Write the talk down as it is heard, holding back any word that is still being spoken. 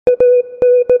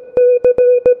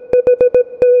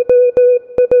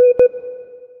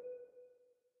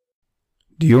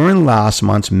During last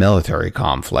month's military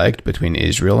conflict between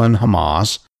Israel and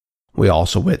Hamas, we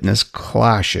also witnessed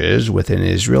clashes within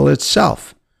Israel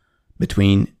itself,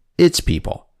 between its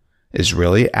people,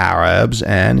 Israeli Arabs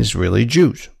and Israeli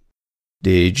Jews.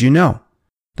 Did you know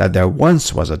that there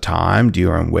once was a time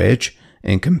during which,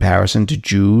 in comparison to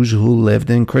Jews who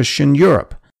lived in Christian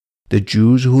Europe, the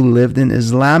Jews who lived in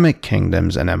Islamic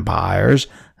kingdoms and empires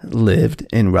lived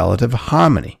in relative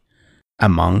harmony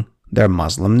among their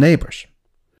Muslim neighbors?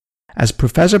 As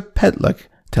Professor Pitlick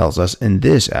tells us in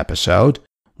this episode,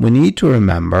 we need to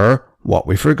remember what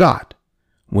we forgot.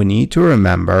 We need to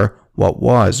remember what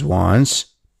was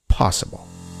once possible.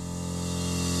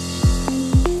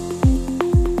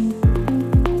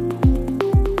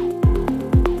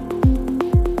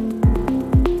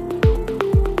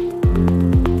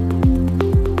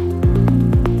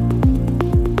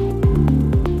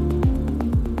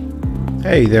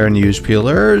 Hey there, news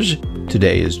peelers.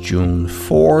 Today is June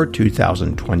 4,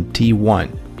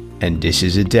 2021, and this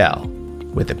is Adele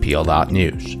with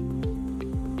Appeal.News.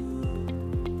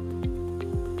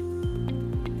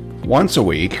 Once a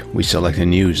week, we select a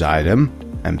news item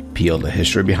and peel the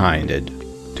history behind it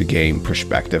to gain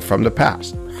perspective from the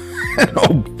past. And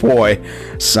oh boy,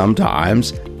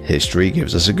 sometimes history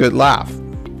gives us a good laugh.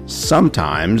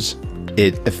 Sometimes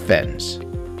it offends.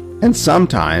 And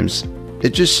sometimes it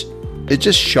just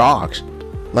shocks.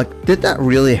 Like, did that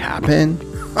really happen?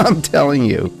 I'm telling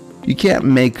you, you can't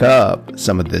make up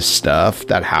some of this stuff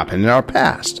that happened in our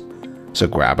past. So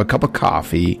grab a cup of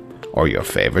coffee or your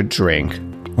favorite drink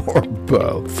or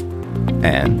both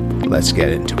and let's get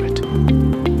into it.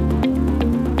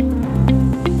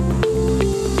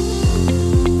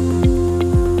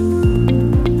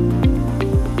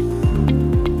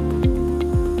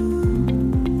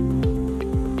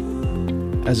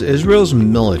 As Israel's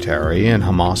military and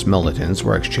Hamas militants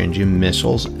were exchanging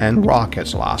missiles and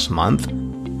rockets last month,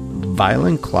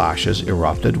 violent clashes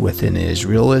erupted within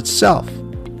Israel itself.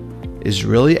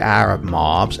 Israeli Arab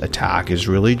mobs attack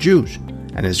Israeli Jews,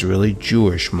 and Israeli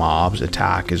Jewish mobs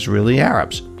attack Israeli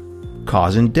Arabs,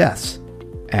 causing deaths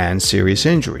and serious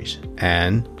injuries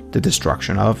and the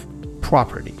destruction of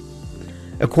property.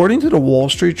 According to the Wall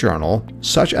Street Journal,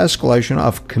 such escalation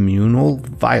of communal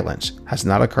violence has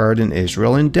not occurred in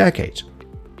Israel in decades.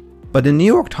 But the New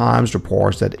York Times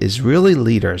reports that Israeli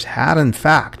leaders had in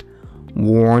fact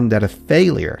warned that a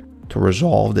failure to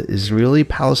resolve the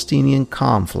Israeli-Palestinian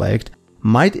conflict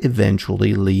might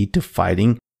eventually lead to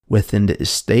fighting within the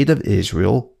state of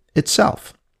Israel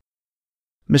itself.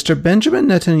 Mr. Benjamin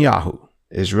Netanyahu,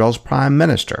 Israel's prime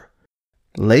minister,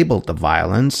 labeled the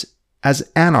violence as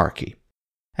anarchy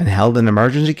and held an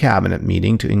emergency cabinet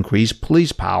meeting to increase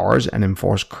police powers and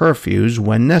enforce curfews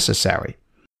when necessary.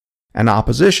 An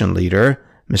opposition leader,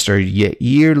 Mr.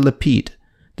 Yair Lapid,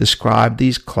 described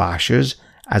these clashes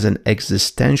as an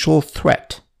existential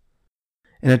threat.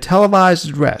 In a televised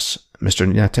address, Mr.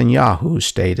 Netanyahu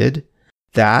stated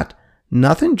that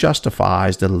nothing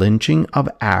justifies the lynching of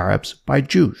Arabs by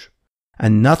Jews,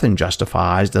 and nothing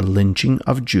justifies the lynching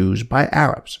of Jews by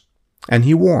Arabs. And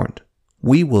he warned,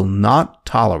 "We will not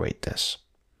tolerate this."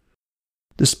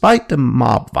 Despite the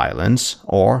mob violence,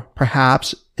 or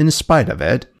perhaps in spite of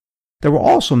it, there were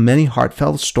also many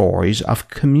heartfelt stories of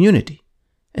community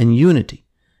and unity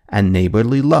and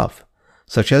neighborly love,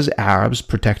 such as Arabs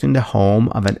protecting the home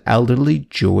of an elderly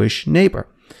Jewish neighbor,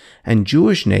 and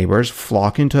Jewish neighbors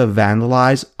flocking to a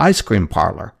vandalized ice cream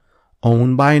parlor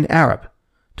owned by an Arab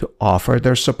to offer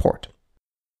their support.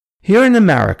 Here in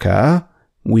America,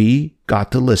 we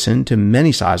got to listen to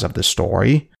many sides of the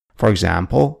story. For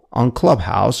example, on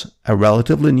Clubhouse, a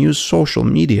relatively new social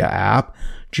media app,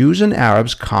 Jews and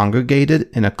Arabs congregated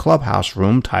in a clubhouse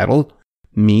room titled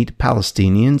Meet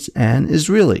Palestinians and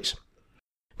Israelis.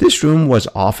 This room was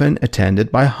often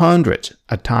attended by hundreds,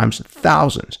 at times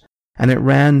thousands, and it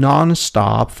ran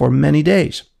non-stop for many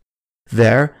days.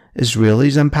 There,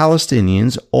 Israelis and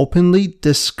Palestinians openly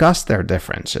discussed their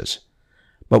differences.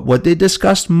 But what they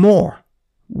discussed more,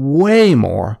 way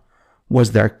more,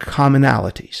 was their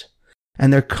commonalities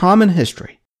and their common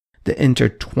history, the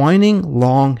intertwining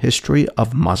long history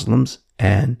of Muslims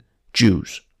and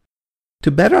Jews.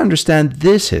 To better understand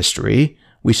this history,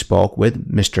 we spoke with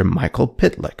Mr. Michael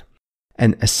Pitlick,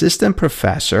 an assistant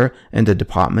professor in the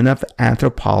Department of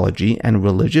Anthropology and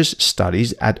Religious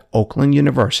Studies at Oakland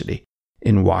University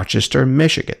in Rochester,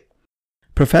 Michigan.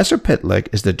 Professor Pitlick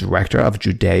is the director of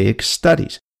Judaic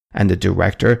Studies and the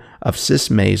director of Sis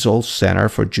Maisel Center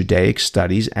for Judaic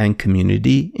Studies and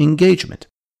Community Engagement.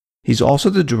 He's also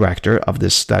the director of the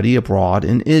Study Abroad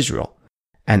in Israel,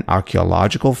 an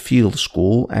archaeological field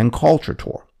school and culture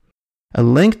tour. A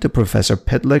link to Professor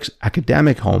Pitlick's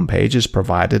academic homepage is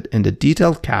provided in the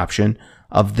detailed caption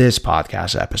of this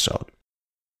podcast episode.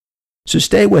 So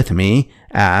stay with me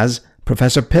as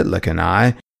Professor Pitlick and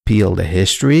I peel the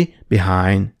history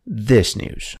behind this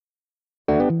news.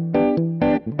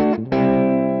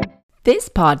 This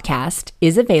podcast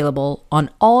is available on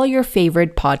all your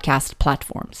favorite podcast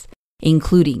platforms,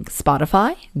 including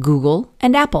Spotify, Google,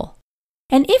 and Apple.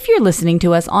 And if you're listening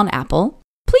to us on Apple,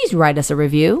 please write us a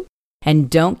review.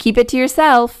 And don't keep it to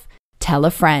yourself. Tell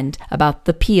a friend about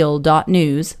the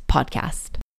Peel.News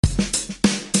podcast.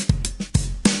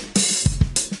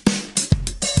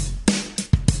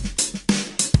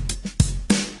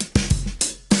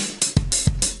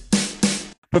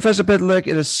 Professor Pitlick,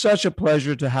 it is such a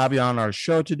pleasure to have you on our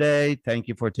show today. Thank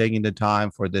you for taking the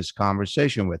time for this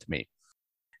conversation with me.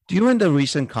 During the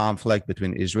recent conflict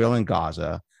between Israel and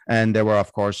Gaza, and there were,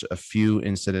 of course, a few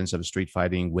incidents of street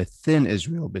fighting within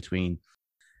Israel between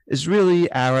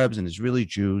Israeli Arabs and Israeli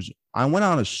Jews, I went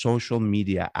on a social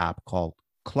media app called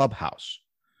Clubhouse,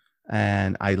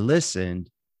 and I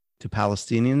listened to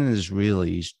Palestinian and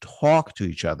Israelis talk to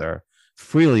each other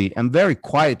freely and very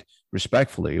quiet,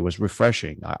 respectfully. It was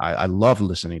refreshing. I love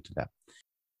listening to them.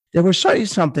 They were saying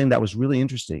something that was really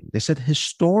interesting. They said,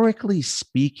 historically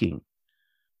speaking,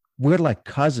 we're like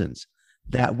cousins,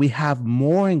 that we have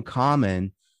more in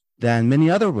common than many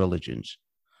other religions.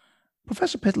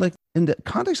 Professor Pitlick, in the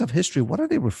context of history, what are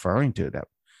they referring to? That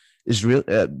Israel,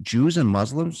 Jews and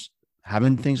Muslims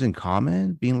having things in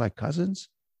common, being like cousins?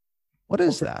 What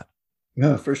is that?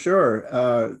 Yeah, for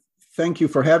sure. Thank you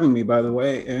for having me, by the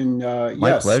way. And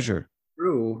My pleasure.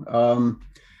 True.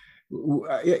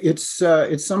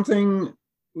 It's something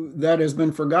that has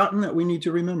been forgotten that we need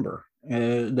to remember.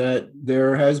 That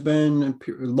there has been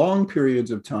long periods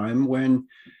of time when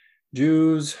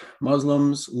Jews,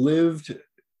 Muslims lived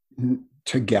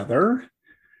together,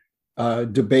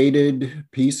 debated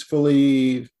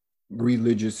peacefully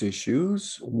religious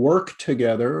issues, worked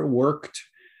together, worked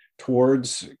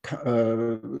towards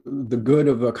the good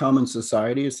of a common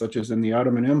society, such as in the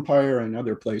Ottoman Empire and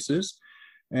other places.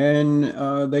 And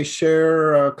they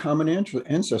share a common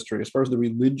ancestry as far as the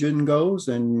religion goes,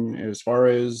 and as far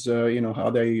as how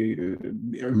they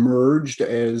emerged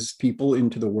as people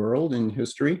into the world in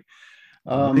history.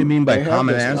 What do you mean by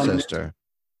common ancestor?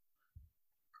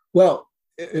 Well,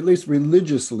 at least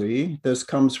religiously, this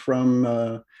comes from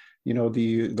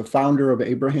the founder of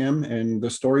Abraham and the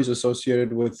stories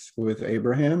associated with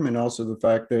Abraham, and also the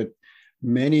fact that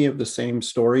many of the same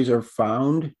stories are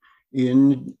found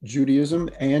in Judaism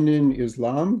and in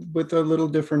Islam with a little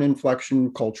different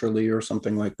inflection culturally or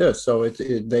something like this. So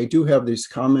they do have these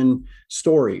common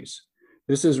stories.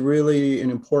 This is really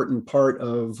an important part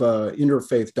of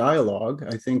interfaith dialogue.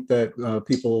 I think that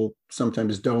people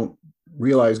sometimes don't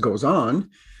realize goes on.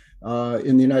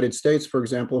 In the United States, for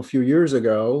example, a few years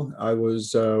ago, I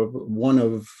was one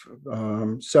of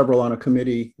several on a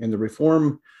committee in the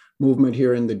reform movement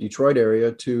here in the Detroit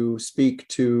area to speak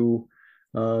to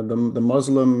the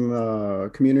Muslim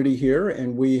community here,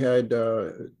 and we had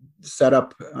set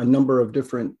up a number of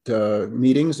different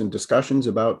meetings and discussions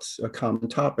about common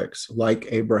topics like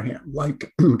Abraham,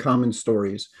 like common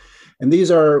stories. And these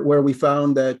are where we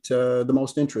found that the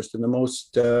most interest and the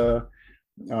most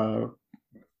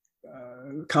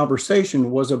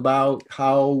conversation was about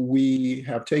how we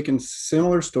have taken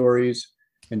similar stories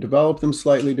and developed them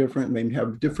slightly different. They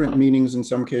have different meanings in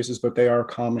some cases, but they are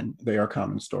common. They are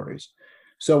common stories.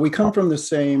 So we come from the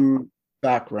same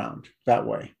background that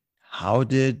way. How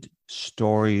did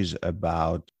stories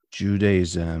about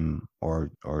Judaism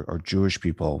or Jewish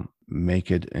people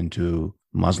make it into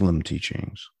Muslim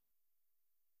teachings?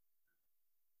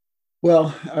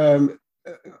 Well,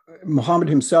 Muhammad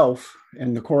himself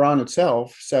and the Quran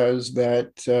itself says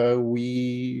that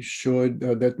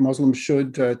that Muslims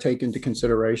should take into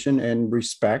consideration and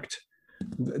respect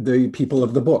the people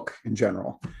of the book in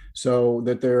general. So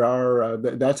that there are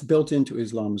that's built into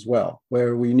Islam as well,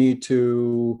 where we need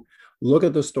to look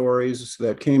at the stories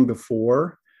that came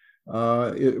before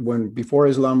before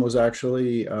Islam was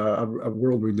actually a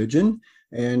world religion,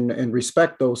 and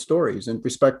respect those stories and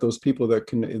respect those people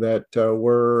that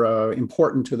were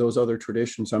important to those other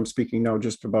traditions. I'm speaking now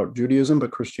just about Judaism,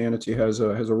 but Christianity has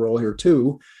a role here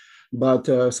too.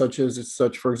 But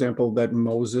such, for example, that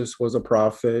Moses was a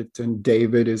prophet, and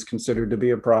David is considered to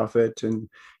be a prophet, and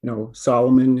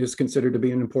Solomon is considered to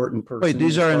be an important person. Wait,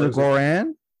 these are in the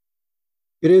Quran?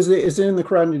 It's in the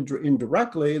Quran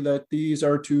indirectly that these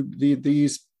are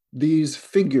these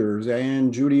figures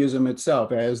and Judaism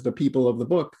itself as the people of the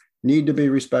book need to be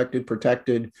respected,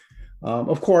 protected,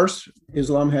 Of course,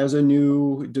 Islam has a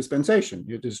new dispensation.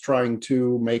 It is trying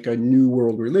to make a new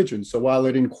world religion. So while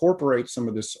it incorporates some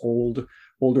of this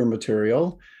older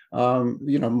material,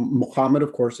 Muhammad,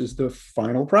 of course, is the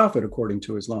final prophet according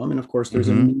to Islam. And of course, there's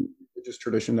a new religious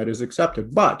tradition that is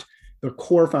accepted. But the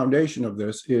core foundation of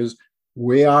this is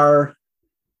we are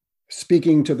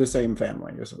speaking to the same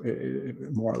family,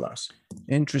 more or less.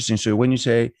 Interesting. So when you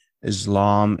say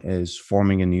Islam is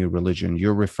forming a new religion,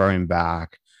 you're referring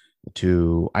back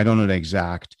to, I don't know the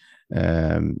exact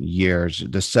years,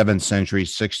 the 7th century,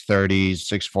 630s,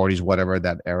 640s, whatever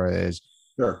that era is.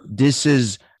 Sure. This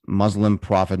is Muslim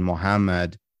prophet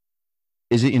Muhammad.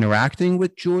 Is it interacting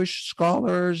with Jewish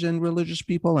scholars and religious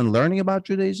people and learning about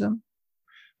Judaism?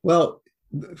 Well,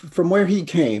 from where he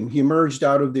came, he emerged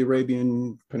out of the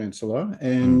Arabian Peninsula,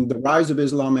 and the rise of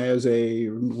Islam as a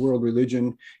world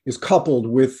religion is coupled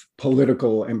with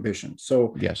political ambition.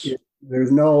 So yes,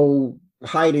 there's no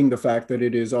hiding the fact that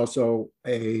it is also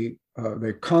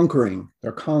they're conquering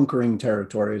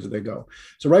territory as they go.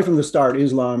 So right from the start,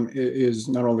 Islam is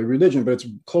not only religion, but it's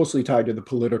closely tied to the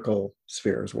political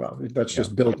sphere as well. That's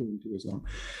just built into Islam.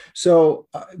 So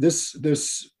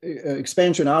this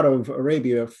expansion out of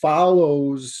Arabia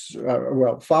follows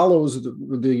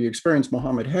the experience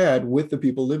Muhammad had with the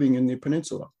people living in the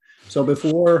peninsula. So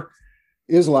before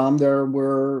Islam, there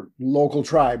were local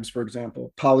tribes, for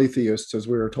example, polytheists, as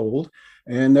we were told.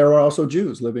 And there were also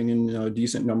Jews living in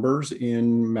decent numbers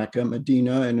in Mecca,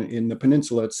 Medina, and in the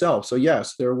peninsula itself. So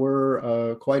yes, there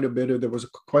was quite a bit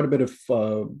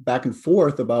of back and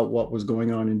forth about what was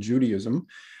going on in Judaism.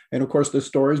 And of course, the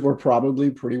stories were probably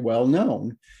pretty well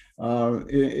known.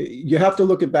 You have to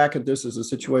look back at this as a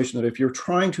situation that if you're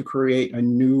trying to create a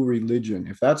new religion,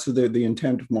 if that's the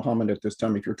intent of Muhammad at this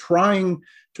time, if you're trying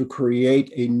to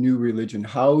create a new religion,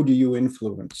 how do you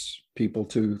influence people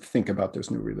to think about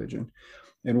this new religion?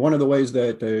 And one of the ways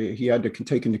that he had to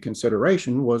take into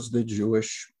consideration was the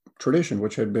Jewish tradition,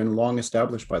 which had been long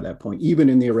established by that point, even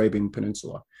in the Arabian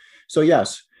Peninsula. So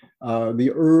yes,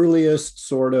 the earliest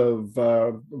sort of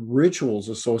rituals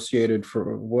associated,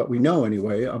 for what we know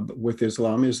anyway, with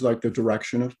Islam is like the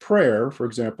direction of prayer, for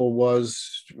example,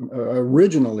 was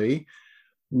originally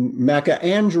Mecca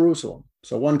and Jerusalem.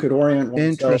 So one could orient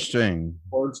oneself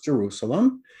towards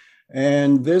Jerusalem.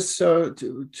 And this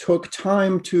took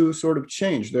time to sort of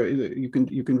change. You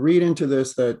can read into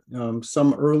this that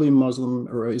some early Muslim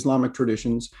or Islamic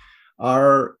traditions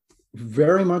are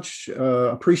very much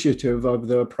appreciative of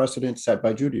the precedent set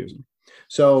by Judaism.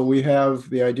 So we have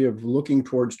the idea of looking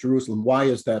towards Jerusalem. Why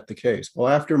is that the case? Well,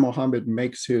 after Muhammad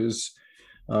makes his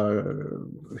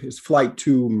flight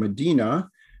to Medina,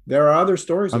 there are other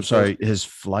stories. I'm sorry, his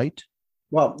flight?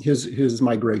 Well, his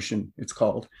migration, it's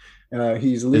called.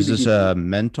 Is this a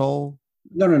mental?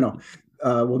 No.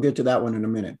 We'll get to that one in a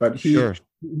minute. But he was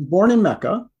born in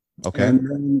Mecca. Okay. And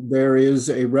then there is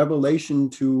a revelation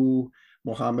to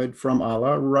Muhammad from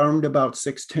Allah around about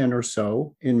 610 or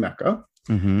so in Mecca.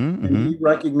 And he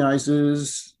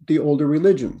recognizes the older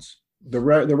religions. They're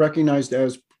recognized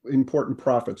as important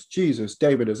prophets: Jesus,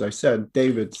 David, as I said,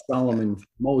 David, Solomon,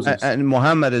 Moses. And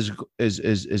Muhammad is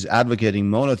advocating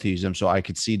monotheism, so I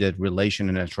could see that relation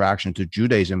and attraction to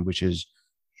Judaism, which is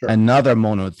another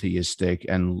monotheistic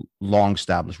and long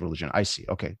established religion. I see.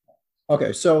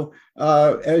 Okay, so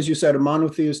as you said, a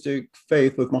monotheistic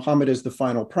faith with Muhammad as the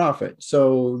final prophet.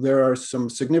 So there are some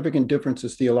significant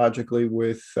differences theologically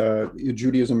with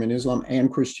Judaism and Islam and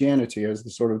Christianity as the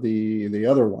sort of the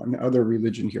other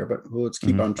religion here. But let's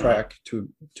keep on track to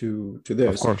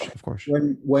this. Of course.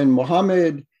 When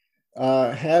Muhammad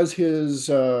has his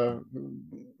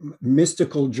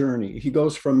mystical journey, he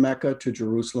goes from Mecca to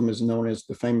Jerusalem, is known as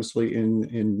famously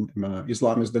in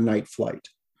Islam as the night flight.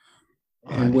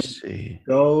 And when it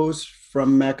goes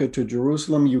from Mecca to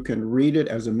Jerusalem, you can read it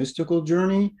as a mystical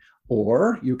journey,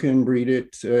 or you can read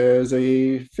it as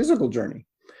a physical journey.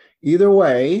 Either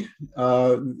way,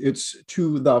 it's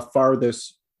to the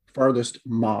farthest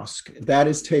mosque. That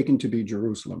is taken to be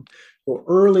Jerusalem. So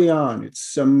early on, it's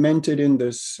cemented in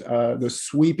this the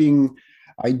sweeping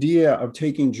idea of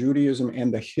taking Judaism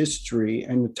and the history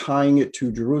and tying it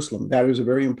to Jerusalem. That is a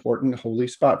very important holy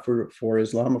spot for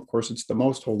Islam. Of course, it's the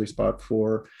most holy spot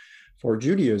for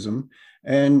Judaism.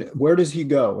 And where does he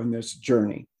go in this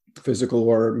journey? Physical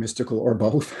or mystical or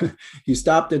both? He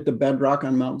stopped at the bedrock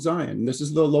on Mount Zion. This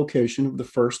is the location of the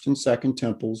first and second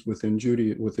temples within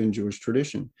Jewish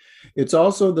tradition. It's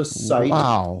also the site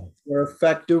where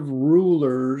effective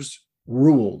rulers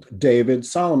ruled: David,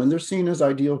 Solomon. They're seen as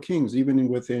ideal kings, even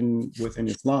within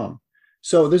Islam.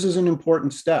 So this is an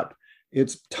important step.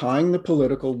 It's tying the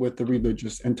political with the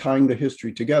religious and tying the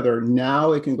history together.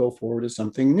 Now it can go forward as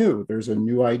something new. There's a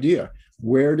new idea.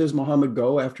 Where does Muhammad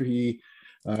go after he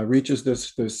reaches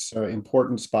this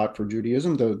important spot for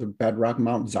Judaism, the bedrock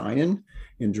Mount Zion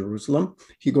in Jerusalem?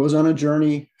 He goes on a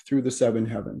journey through the seven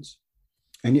heavens.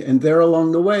 And there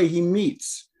along the way, he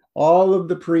meets all of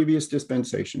the previous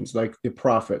dispensations, like the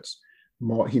prophets.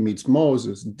 He meets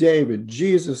Moses, David,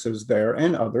 Jesus is there,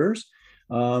 and others.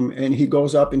 And he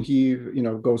goes up and he,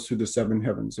 goes through the seven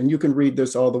heavens. And you can read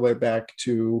this all the way back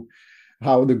to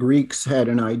how the Greeks had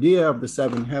an idea of the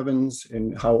seven heavens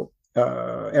and how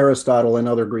Aristotle and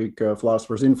other Greek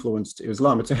philosophers influenced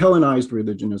Islam. It's a Hellenized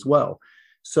religion as well.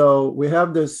 So we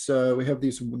have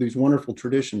these wonderful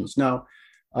traditions. Now,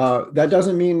 that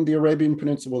doesn't mean the Arabian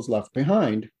Peninsula is left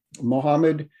behind.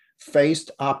 Muhammad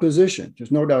faced opposition.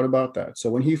 There's no doubt about that. So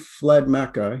when he fled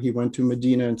Mecca, he went to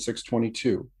Medina in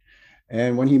 622.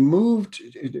 And when he moved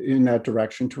in that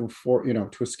direction to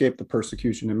escape the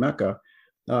persecution in Mecca,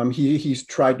 he's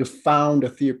tried to found a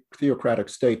theocratic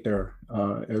state there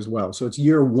as well. So it's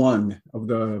year one of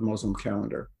the Muslim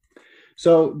calendar.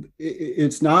 So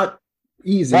it's not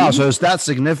easy. Wow, so it's that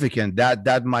significant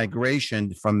that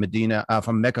migration from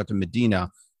Mecca to Medina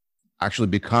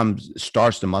actually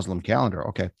starts the Muslim calendar.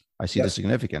 Okay, I see the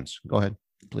significance. Go ahead,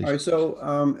 please. All right,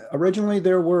 so originally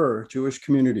there were Jewish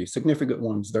communities, significant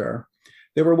ones there.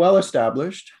 They were well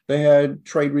established. They had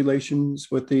trade relations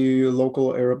with the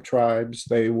local Arab tribes.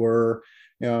 They were,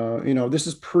 this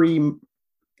is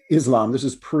pre-Islam. This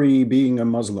is pre-being a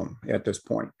Muslim at this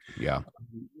point. Yeah.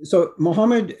 So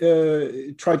Muhammad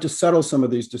tried to settle some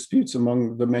of these disputes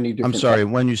among the many different... I'm sorry,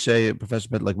 when you say, Professor,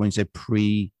 but like when you say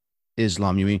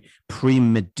pre-Islam, you mean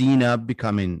pre-Medina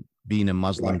being a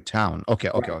Muslim town?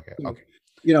 Okay.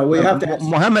 We have to...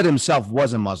 Muhammad himself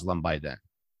was a Muslim by then.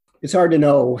 It's hard to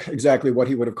know exactly what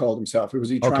he would have called himself. Was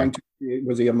he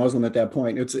a Muslim at that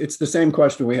point? It's the same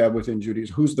question we have within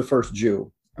Judaism. Who's the first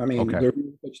Jew? I mean, there's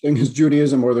no such thing as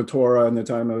Judaism or the Torah in the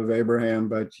time of Abraham,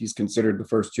 but he's considered the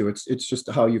first Jew. It's just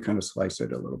how you kind of slice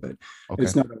it a little bit. Okay.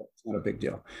 It's not a big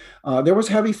deal. There was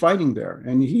heavy fighting there,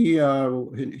 and he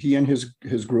and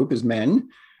his group, his men,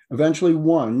 eventually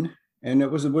won. And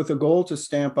it was with a goal to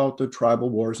stamp out the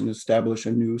tribal wars and establish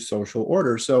a new social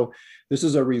order. So this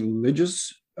is a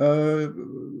religious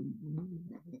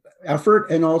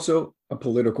effort and also a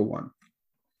political one.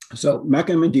 So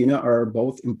Mecca and Medina are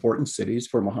both important cities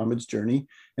for Muhammad's journey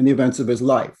and the events of his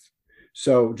life.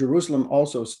 So Jerusalem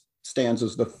also stands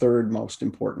as the third most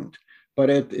important. But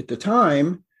at the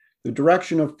time, the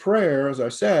direction of prayer, as I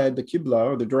said, the Qibla,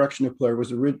 or the direction of prayer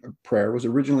was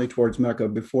originally towards Mecca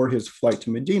before his flight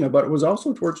to Medina, but it was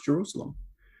also towards Jerusalem.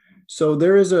 So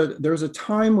there's a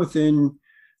time within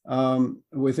the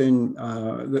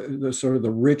sort of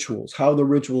the rituals, how the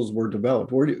rituals were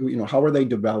developed, how are they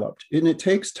developed? And it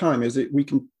takes time. We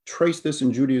can trace this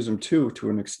in Judaism too,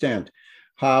 to an extent,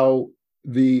 how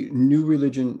the new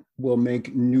religion will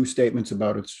make new statements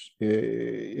about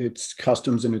its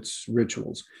customs and its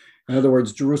rituals. In other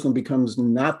words, Jerusalem becomes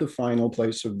not the final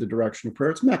place of the direction of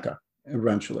prayer; it's Mecca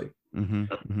eventually. Mm-hmm,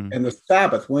 mm-hmm. And the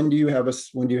Sabbath, when do you have a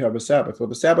Sabbath? Well,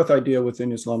 the Sabbath idea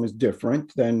within Islam is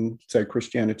different than, say,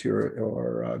 Christianity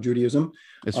or Judaism.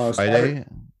 It's Friday.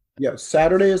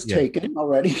 Saturday is taken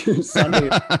already. Sunday.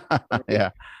 Yeah.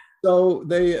 So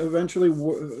they eventually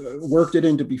worked it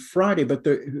in to be Friday, but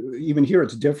even here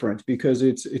it's different because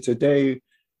it's a day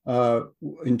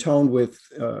intoned with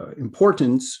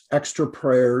importance, extra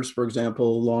prayers, for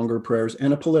example, longer prayers,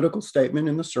 and a political statement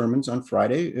in the sermons on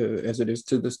Friday, as it is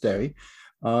to this day,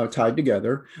 tied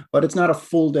together. But it's not a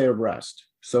full day of rest.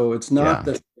 So it's not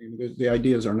the same. The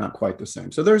ideas are not quite the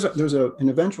same. So there's an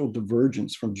eventual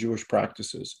divergence from Jewish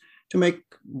practices to make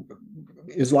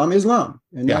Islam.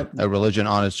 And a religion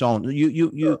on its own.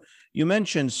 You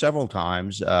mentioned several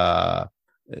times how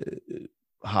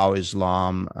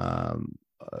Islam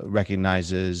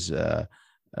recognizes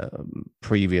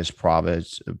previous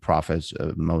prophets,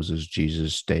 Moses,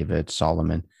 Jesus, David,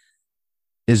 Solomon.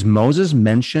 Is Moses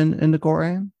mentioned in the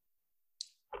Quran?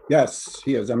 Yes,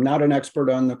 he is. I'm not an expert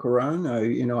on the Quran.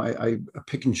 I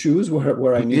pick and choose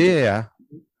where I need to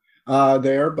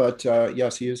there, but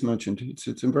yes, he is mentioned.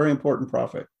 It's a very important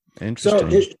prophet. Interesting.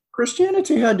 So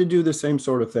Christianity had to do the same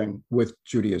sort of thing with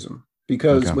Judaism,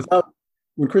 because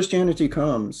when Christianity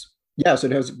comes, yes,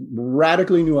 it has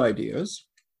radically new ideas,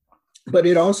 but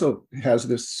it also has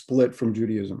this split from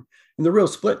Judaism. And the real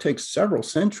split takes several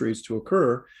centuries to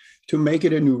occur to make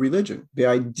it a new religion. The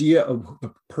idea of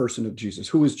the person of Jesus,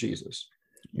 who is Jesus?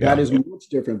 That is much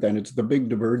different than it's the big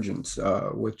divergence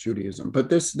with Judaism. But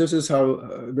this is how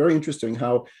very interesting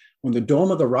how when the Dome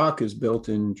of the Rock is built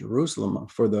in Jerusalem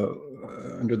for the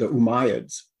under the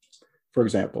Umayyads, for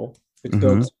example, it's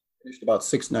Mm-hmm. built finished about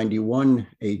 691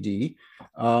 AD.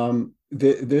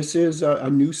 This is a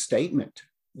new statement.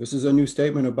 This is a new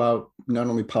statement about not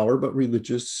only power but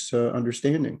religious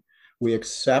understanding. We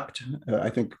accept, I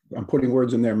think I'm putting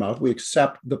words in their mouth, we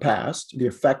accept the past, the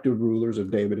effective rulers of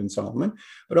David and Solomon,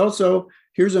 but also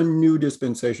here's a new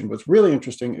dispensation. What's really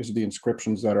interesting is the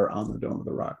inscriptions that are on the Dome of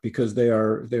the Rock, because they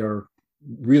are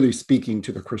really speaking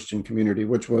to the Christian community,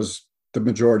 which was the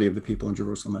majority of the people in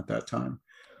Jerusalem at that time.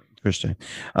 Interesting.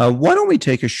 Why don't we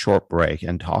take a short break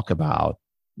and talk about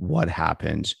what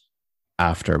happened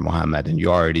after Muhammad? And you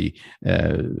already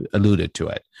alluded to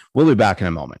it. We'll be back in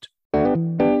a moment.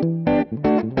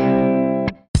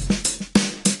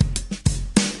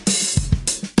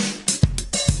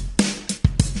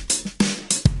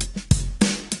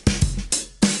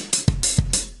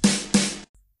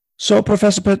 So,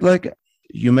 Professor Pitlick,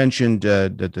 you mentioned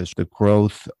that there's the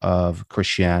growth of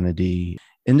Christianity.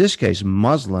 In this case,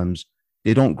 Muslims,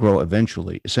 they don't grow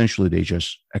eventually. Essentially, they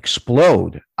just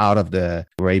explode out of the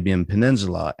Arabian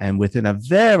Peninsula. And within a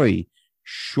very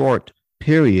short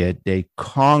period, they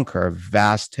conquer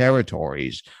vast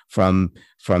territories from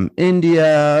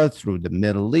India through the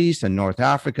Middle East and North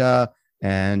Africa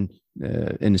and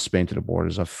in Spain to the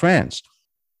borders of France.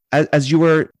 As you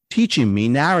were teaching me,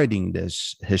 narrating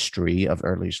this history of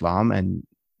early Islam and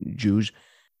Jews,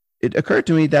 it occurred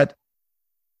to me that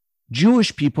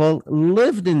Jewish people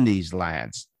lived in these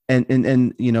lands,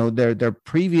 and you know their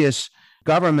previous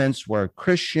governments were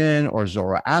Christian or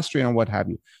Zoroastrian or what have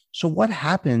you. So what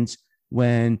happens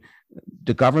when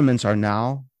the governments are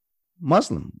now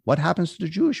Muslim? What happens to the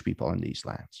Jewish people in these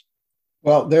lands?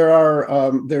 Well,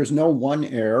 there's no one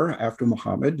heir after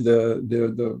Muhammad.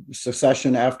 The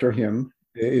succession after him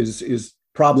is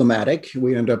problematic.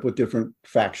 We end up with different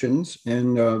factions,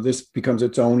 and this becomes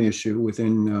its own issue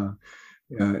within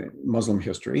Muslim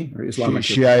history or Islamic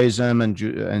Shiaism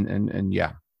and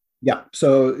yeah.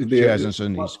 So Shias and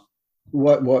Sunnis.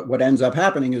 What ends up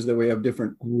happening is that we have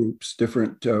different groups,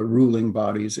 different ruling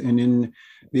bodies, and in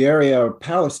the area of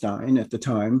Palestine at the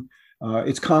time,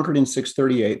 it's conquered in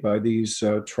 638 by these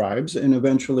tribes, and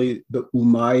eventually the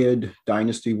Umayyad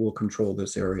dynasty will control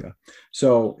this area.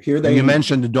 So here you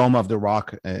mentioned the Dome of the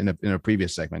Rock in a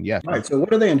previous segment, yes. Right. So what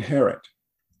do they inherit?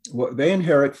 What they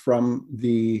inherit from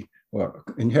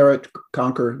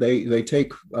conquer. They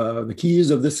take the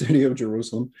keys of the city of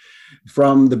Jerusalem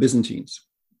from the Byzantines,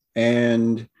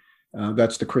 and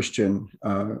that's the Christian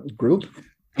group.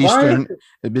 The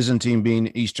Byzantine being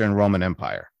Eastern Roman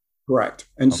Empire. Correct.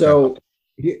 And so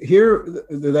here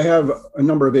they have a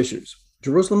number of issues.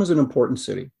 Jerusalem is an important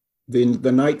city.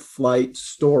 The night flight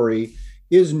story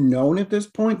is known at this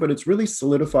point, but it's really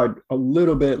solidified a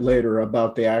little bit later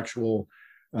about the actual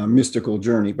mystical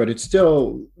journey, but it's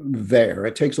still there.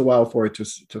 It takes a while for it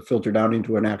to filter down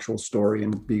into an actual story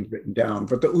and be written down.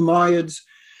 But the Umayyads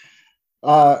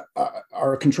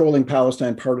are controlling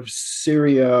Palestine, part of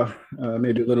Syria,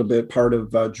 maybe a little bit part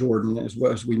of Jordan as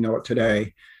well as we know it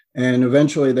today. And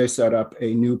eventually they set up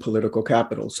a new political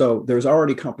capital. So there's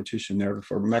already competition there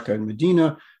for Mecca and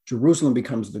Medina. Jerusalem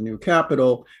becomes the new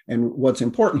capital. And what's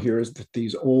important here is that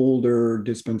these older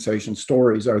dispensation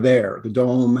stories are there. The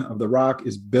Dome of the Rock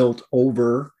is built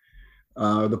over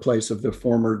the place of the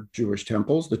former Jewish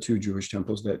temples, the two Jewish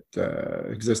temples that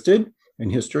existed in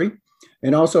history.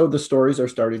 And also the stories are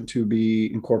starting to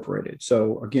be incorporated.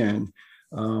 So again,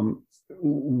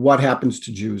 what happens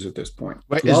to Jews at this point?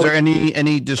 Wait, is there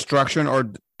any destruction or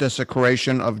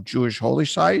desecration of Jewish holy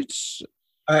sites?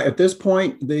 At this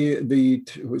point,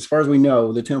 as far as we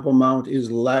know, the Temple Mount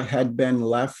had been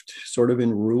left sort of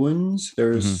in ruins.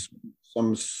 There's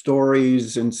some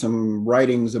stories and some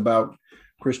writings about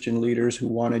Christian leaders who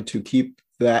wanted to keep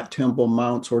that Temple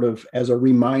Mount sort of as a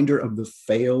reminder of the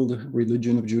failed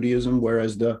religion of Judaism,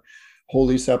 whereas the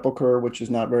Holy Sepulchre, which is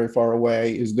not very far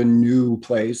away, is the new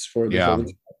place for the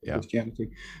Holy Christianity.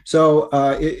 So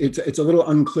it's a little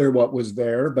unclear what was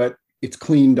there, but it's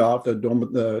cleaned off.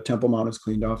 The Temple Mount is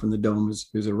cleaned off, and the dome is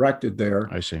erected there.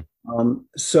 I see.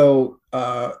 So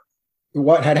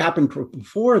what had happened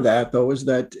before that, though, is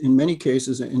that in many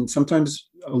cases, and sometimes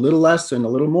a little less and a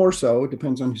little more so, it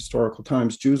depends on historical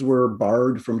times, Jews were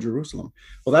barred from Jerusalem.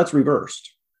 Well, that's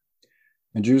reversed,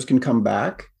 and Jews can come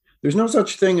back. There's no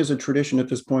such thing as a tradition at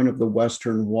this point of the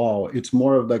Western Wall. It's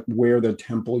more of like where the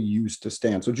temple used to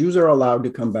stand. So Jews are allowed to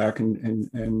come back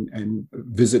and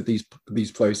visit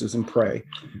these places and pray.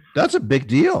 That's a big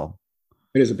deal.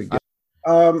 It is a big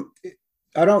deal.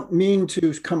 I don't mean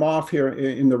to come off here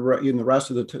in the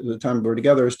rest of the time we're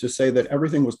together is to say that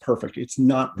everything was perfect. It's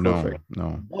not No, perfect,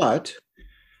 no. but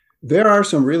there are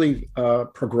some really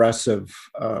progressive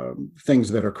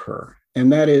things that occur,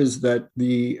 and that is that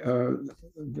the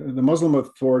Muslim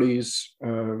authorities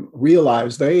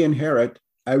realize they inherit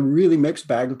a really mixed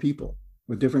bag of people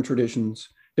with different traditions,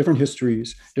 different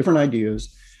histories, different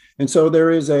ideas, and so there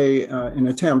is an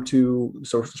attempt to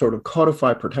sort of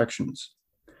codify protections.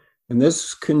 And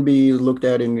this can be looked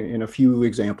at in a few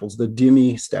examples. The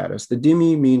dhimmi status. The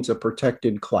dhimmi means a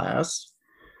protected class,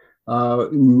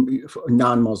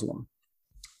 non-Muslim.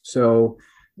 So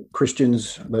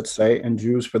Christians, let's say, and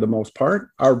Jews for the most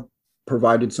part, are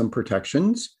provided some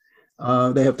protections.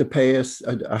 They have to pay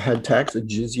a head tax, a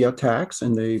jizya tax,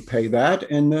 and they pay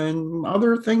that. And then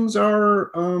other things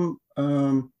are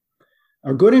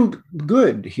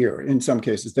good here in some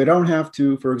cases. They don't have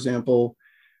to, for example,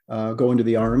 go into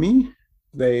the army.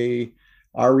 They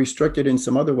are restricted in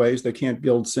some other ways. They can't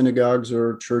build synagogues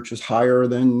or churches higher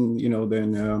than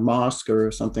a mosque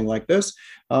or something like this.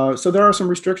 So there are some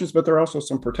restrictions, but there are also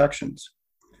some protections.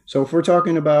 So if we're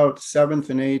talking about 7th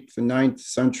and 8th and 9th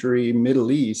century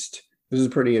Middle East, this is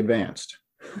pretty advanced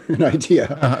an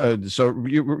idea. So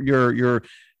you're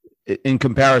in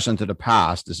comparison to the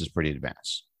past, this is pretty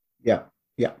advanced. Yeah,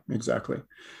 exactly.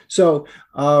 So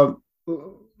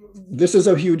this is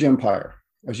a huge empire,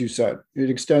 as you said. It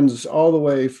extends all the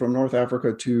way from North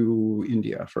Africa to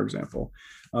India, for example.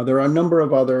 There are a number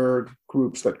of other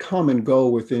groups that come and go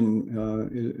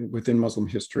within Muslim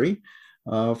history.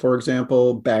 For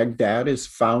example, Baghdad is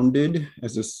founded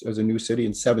as a new city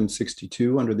in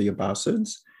 762 under the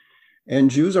Abbasids, and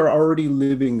Jews are already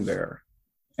living there,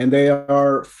 and they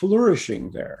are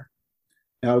flourishing there.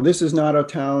 Now, this is not a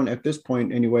town at this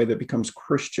point anyway that becomes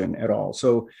Christian at all.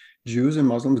 So Jews and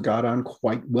Muslims got on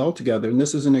quite well together. And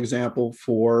this is an example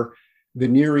for the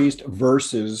Near East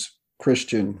versus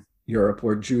Christian Europe,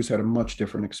 where Jews had a much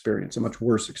different experience, a much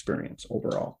worse experience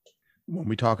overall. When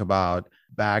we talk about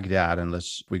Baghdad,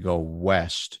 unless we go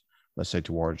west, let's say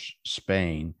towards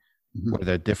Spain, were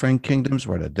there different kingdoms?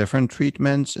 Were there different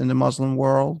treatments in the Muslim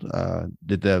world?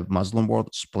 Did the Muslim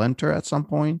world splinter at some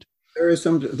point? There is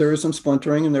some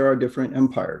splintering, and there are different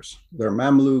empires. There are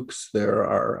Mamluks, there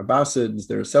are Abbasids,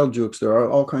 there are Seljuks, there are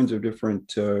all kinds of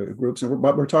different groups,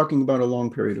 but we're talking about a long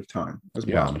period of time as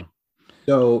well. Yeah.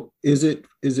 So is it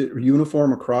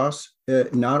uniform across?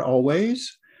 Not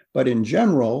always, but in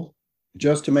general,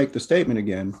 just to make the statement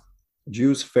again,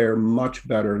 Jews fare much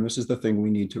better, and this is the thing we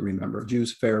need to remember.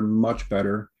 Jews fare much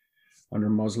better under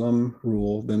Muslim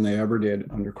rule than they ever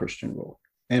did under Christian rule.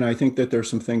 And I think that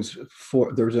there's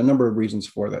a number of reasons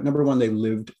for that. Number one, they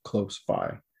lived close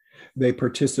by. They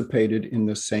participated in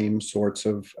the same sorts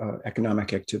of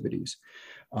economic activities.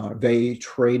 They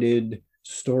traded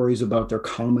stories about their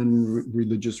common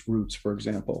religious roots, for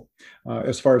example.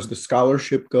 As far as the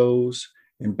scholarship goes,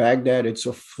 in Baghdad, it's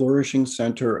a flourishing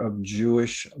center of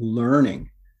Jewish learning,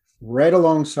 right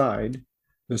alongside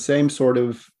the same sort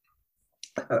of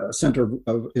center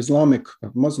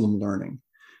of Muslim learning.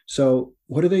 So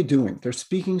what are they doing? They're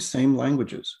speaking same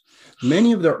languages.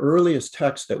 Many of the earliest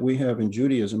texts that we have in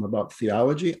Judaism about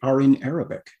theology are in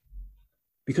Arabic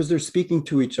because they're speaking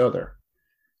to each other.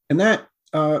 And that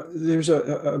there's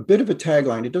a bit of a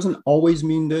tagline. It doesn't always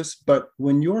mean this, but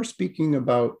when you're speaking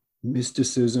about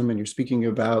mysticism and you're speaking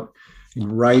about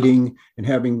writing and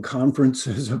having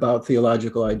conferences about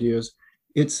theological ideas,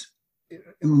 it's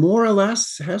more or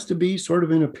less has to be sort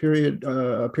of in a period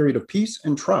of peace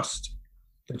and trust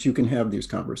that you can have these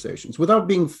conversations without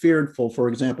being fearful. For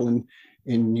example,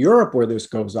 in Europe, where this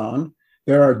goes on,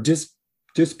 there are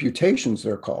disputations,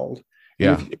 they're called.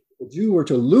 Yeah. And if a Jew were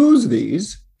to lose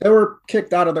these, they were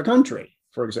kicked out of the country,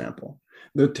 for example.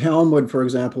 The Talmud, for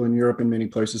example, in Europe, in many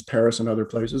places, Paris and other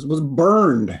places, was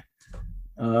burned,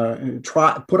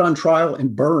 put on trial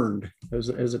and burned as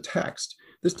a text.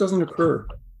 This doesn't occur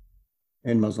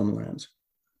in Muslim lands.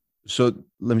 So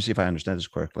let me see if I understand this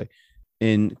correctly.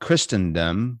 In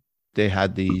Christendom, they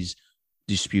had these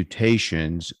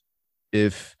disputations.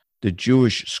 If the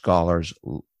Jewish scholars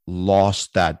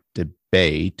lost that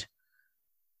debate,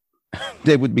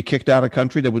 they would be kicked out of the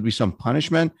country. There would be some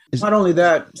punishment. Not only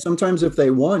that, sometimes if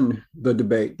they won the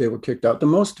debate, they were kicked out. The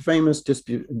most famous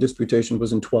disputation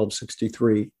was in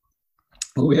 1263.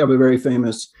 We have a very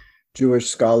famous Jewish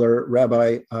scholar,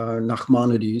 Rabbi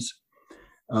Nachmanides,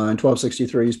 in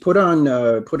 1263. He's put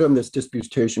on this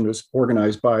disputation. It was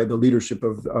organized by the leadership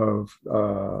of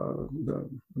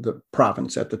the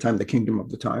province at the time, the kingdom of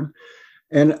the time.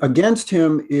 And against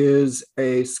him is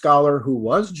a scholar who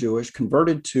was Jewish,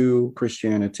 converted to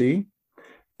Christianity,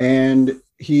 and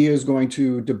he is going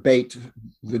to debate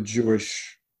the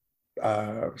Jewish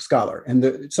scholar.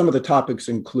 And some of the topics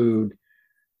include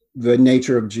the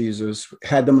nature of Jesus.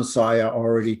 Had the Messiah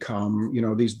already come?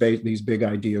 These big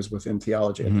ideas within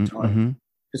theology at the time. Mm-hmm.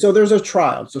 So there's a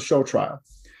trial. It's a show trial.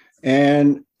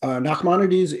 And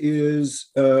Nachmanides is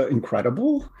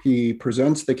incredible. He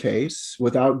presents the case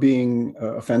without being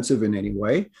offensive in any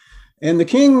way. And the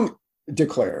king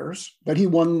declares that he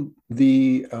won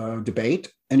the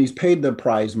debate, and he's paid the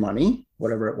prize money,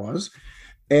 whatever it was.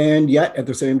 And yet, at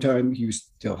the same time, he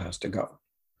still has to go.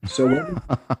 So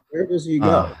where does he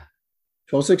go?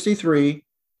 1263,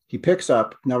 he picks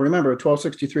up. Now, remember,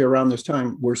 1263, around this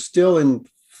time, we're still in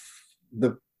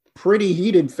the pretty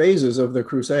heated phases of the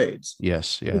Crusades.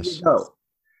 Yes.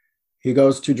 He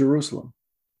goes to Jerusalem.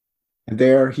 And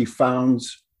there he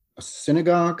founds a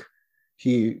synagogue.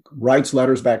 He writes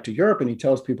letters back to Europe, and he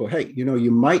tells people, hey,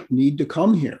 you might need to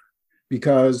come here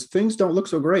because things don't look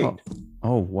so great.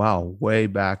 Oh wow. Way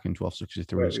back in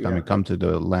 1263, it's come to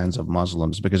the lands of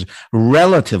Muslims, because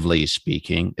relatively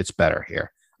speaking, it's better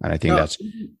here. And I think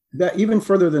that even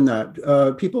further than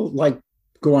that, people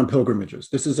go on pilgrimages.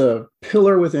 This is a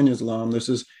pillar within Islam. This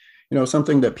is,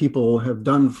 something that people have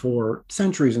done for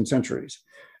centuries and centuries,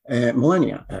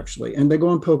 millennia, actually. And they go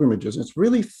on pilgrimages. It's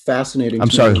really fascinating. I'm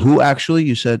sorry, who actually?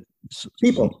 You said?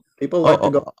 People like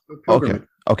to go on pilgrimage.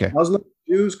 Okay. Muslims,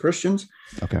 Jews, Christians.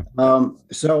 Okay.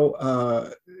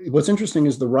 So what's interesting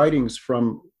is the writings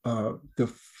from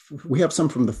we have some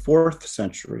from the 4th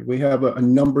century. We have a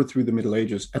number through the Middle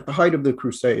Ages. At the height of the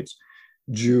Crusades,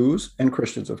 Jews and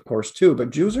Christians, of course, too, but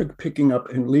Jews are picking up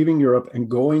and leaving Europe and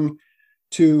going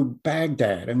to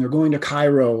Baghdad, and they're going to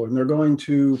Cairo, and they're going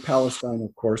to Palestine,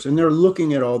 of course, and they're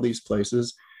looking at all these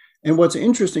places. And what's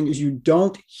interesting is you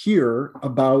don't hear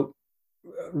about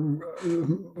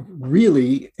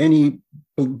really any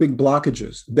big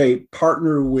blockages. They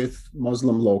partner with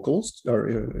Muslim locals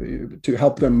to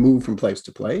help them move from place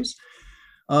to place.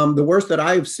 The worst that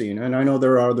I've seen, and I know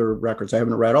there are other records, I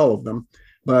haven't read all of them,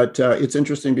 but it's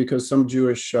interesting because some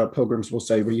Jewish pilgrims will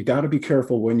say, well, you got to be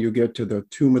careful when you get to the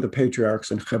tomb of the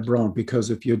patriarchs in Hebron, because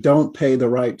if you don't pay the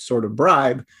right sort of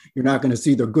bribe, you're not going to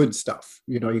see the good stuff.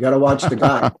 You got to watch the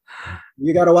guide.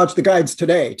 You got to watch the guides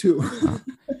today, too.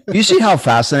 You see how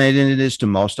fascinating it is to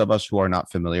most of us who are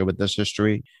not familiar with this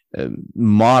history?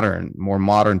 More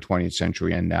modern 20th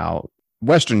century, and now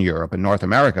Western Europe and North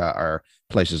America are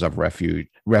places of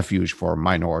refuge for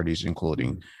minorities,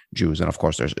 including Jews, and of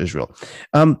course there's Israel.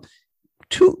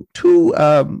 Two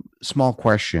small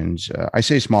questions. I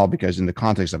say small because in the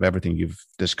context of everything you've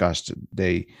discussed,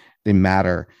 they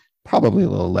matter probably a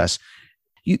little less.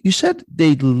 You said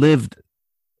they lived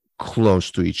close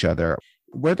to each other.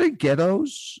 Were there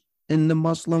ghettos in the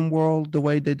Muslim world the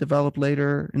way they developed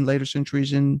later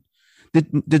centuries?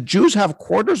 Did Jews have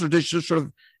quarters, or did they just sort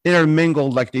of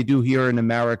intermingled like they do here in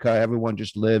America? Everyone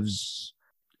just lives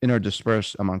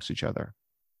interdispersed amongst each other.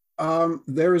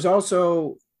 There is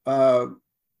also not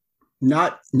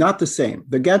the same.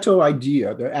 The ghetto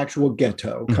idea, the actual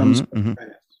ghetto, comes from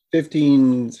France.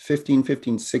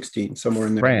 1516, somewhere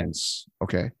in there. France.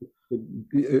 Okay.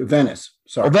 Venice.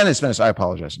 Sorry. Oh, Venice. I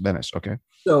apologize. Venice. Okay.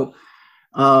 So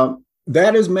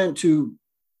that is meant to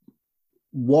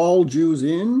wall Jews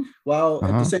in, while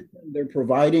at the same time they're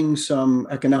providing some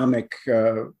economic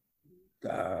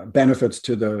benefits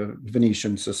to the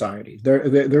Venetian society.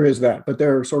 There is that, but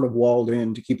they're sort of walled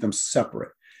in to keep them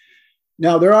separate.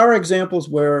 Now, there are examples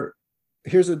where,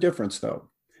 here's the difference though.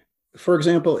 For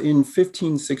example, in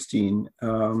 1516,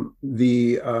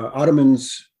 the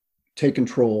Ottomans take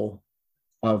control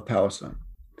of Palestine.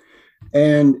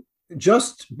 And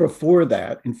just before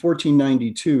that, in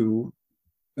 1492,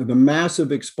 the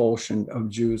massive expulsion of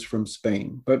Jews from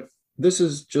Spain. But this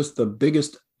is just the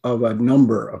biggest of a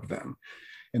number of them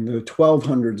in the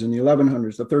 1200s and the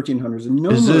 1100s, the 1300s. And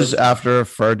is this after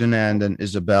Ferdinand and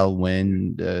Isabel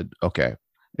win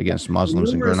against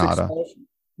Muslims in Granada?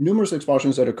 Numerous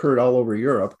expulsions that occurred all over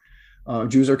Europe.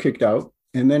 Jews are kicked out.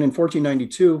 And then in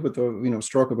 1492, with the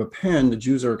stroke of a pen, the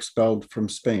Jews are expelled from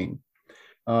Spain.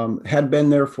 Had been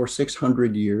there for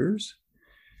 600 years.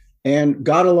 And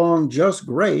got along just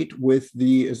great with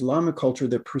the Islamic culture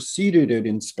that preceded it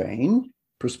in Spain,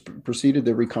 preceded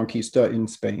the Reconquista in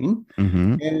Spain.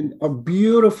 And a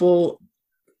beautiful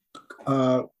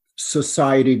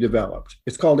society developed.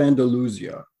 It's called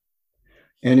Andalusia.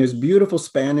 And it's beautiful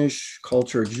Spanish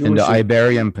culture. Jewish in the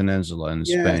Iberian Peninsula in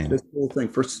Spain. This whole thing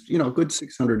for a good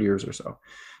 600 years or so.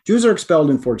 Jews are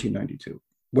expelled in 1492.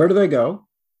 Where do they go?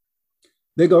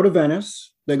 They go to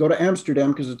Venice. They go to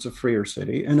Amsterdam because it's a freer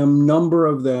city. And a number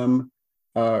of them,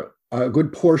 a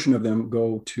good portion of them,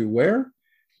 go to where?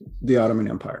 the Ottoman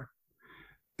Empire.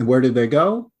 And where did they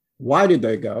go? Why did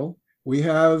they go? We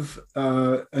have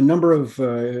a number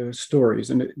of stories,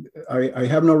 and I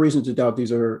have no reason to doubt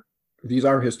these are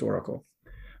historical.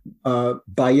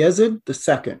 Bayezid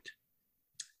II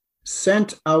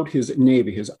sent out his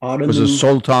navy, his Ottoman. Was the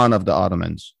Sultan of the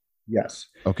Ottomans? Yes.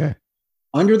 Okay.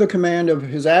 Under the command of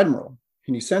his admiral,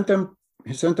 and he sent them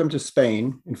to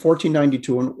Spain in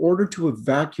 1492 in order to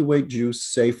evacuate Jews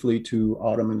safely to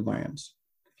Ottoman lands.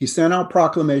 He sent out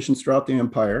proclamations throughout the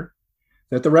empire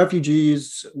that the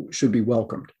refugees should be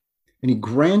welcomed. And he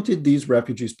granted these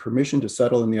refugees permission to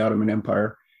settle in the Ottoman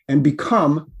Empire and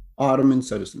become Ottoman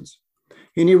citizens.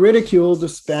 And he ridiculed the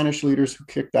Spanish leaders who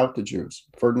kicked out the Jews,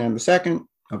 Ferdinand II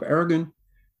of Aragon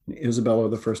and Isabella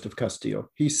I of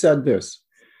Castile. He said this,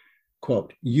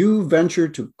 quote, "You venture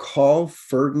to call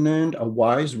Ferdinand a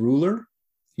wise ruler?"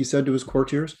 he said to his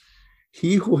courtiers.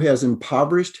 "He who has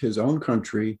impoverished his own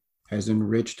country has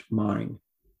enriched mine."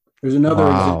 There's another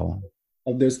example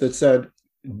of this that said,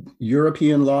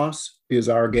 European loss is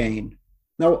our gain.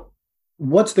 Now,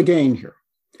 what's the gain here?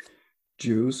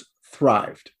 Jews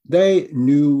thrived. They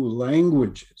knew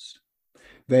languages.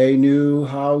 They knew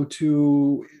how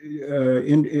to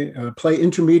play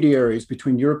intermediaries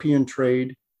between European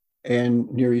trade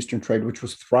and Near Eastern trade, which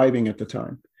was thriving at the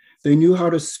time. They knew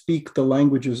how to speak the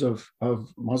languages of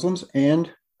Muslims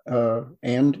and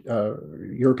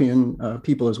European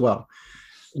people as well.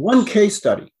 One case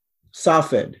study,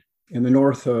 Safed in the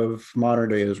north of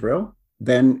modern-day Israel,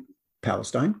 then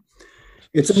Palestine.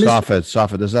 It's a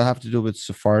Safed. Does that have to do with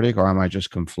Sephardic, or am I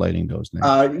just conflating those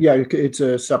names? Yeah, it's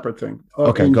a separate thing.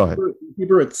 Okay, go ahead.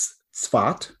 Hebrew, it's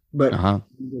Tzfat, but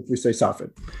we say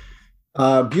Safed.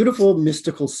 Beautiful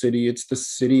mystical city. It's the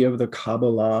city of the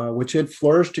Kabbalah, which had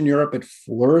flourished in Europe. It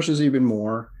flourishes even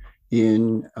more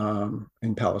in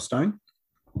Palestine.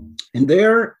 And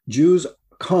there, Jews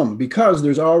come because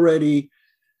there's already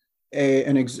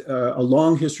a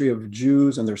long history of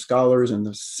Jews and their scholars and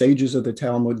the sages of the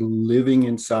Talmud living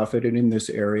in Safed and in this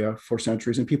area for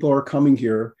centuries. And people are coming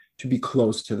here to be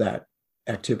close to that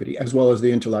activity, as well as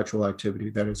the intellectual activity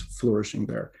that is flourishing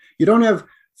there. You don't have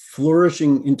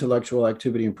flourishing intellectual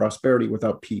activity and prosperity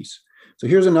without peace. So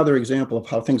here's another example of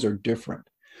how things are different.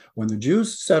 When the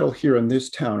Jews settle here in this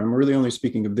town, I'm really only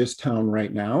speaking of this town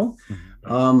right now,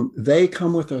 they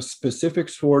come with a specific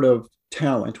sort of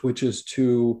talent, which is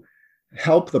to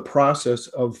help the process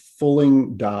of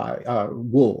fulling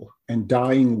wool and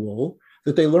dyeing wool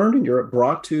that they learned in Europe,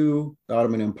 brought to the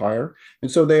Ottoman Empire. And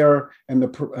so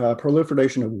the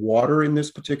proliferation of water in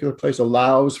this particular place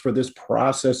allows for this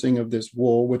processing of this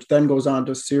wool, which then goes on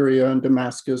to Syria and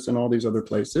Damascus and all these other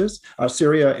places,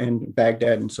 Syria and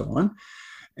Baghdad and so on.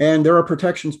 And there are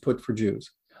protections put for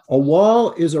Jews. A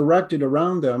wall is erected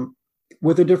around them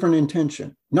with a different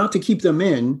intention, not to keep them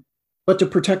in, but to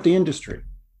protect the industry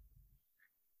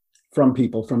from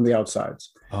people from the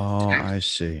outsides. Oh, I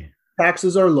see.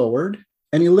 Taxes are lowered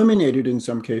and eliminated in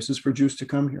some cases for Jews to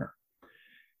come here.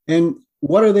 And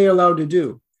what are they allowed to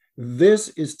do? This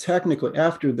is technically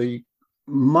after the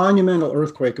monumental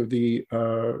earthquake of the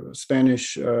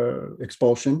Spanish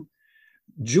expulsion.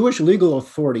 Jewish legal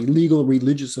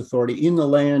religious authority in the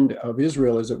land of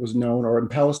Israel, as it was known, or in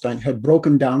Palestine, had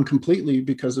broken down completely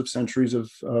because of centuries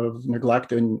of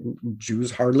neglect and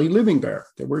Jews hardly living there.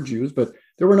 There were Jews, but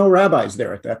there were no rabbis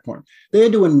there at that point. They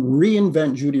had to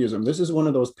reinvent Judaism. This is one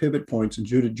of those pivot points in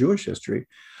Jewish history,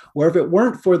 where if it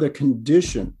weren't for the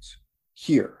conditions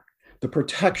here, the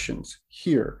protections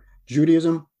here,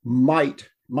 Judaism might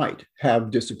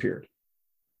have disappeared.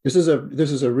 This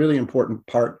is a really important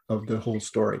part of the whole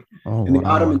story. And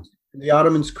the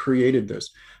Ottomans created this.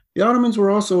 The Ottomans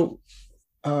were also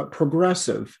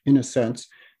progressive in a sense.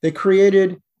 They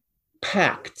created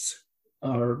pacts,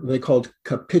 or they called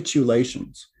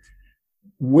capitulations,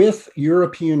 with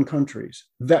European countries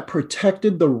that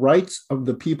protected the rights of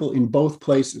the people in both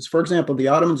places. For example, the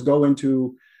Ottomans go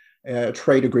into a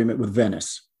trade agreement with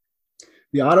Venice.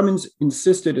 The Ottomans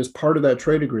insisted as part of that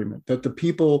trade agreement that the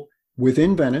people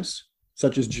within Venice,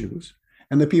 such as Jews,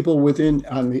 and the people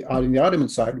on the Ottoman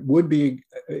side would be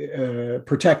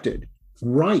protected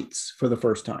rights for the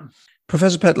first time.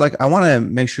 Professor Pett, I want to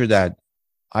make sure that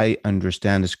I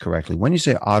understand this correctly. When you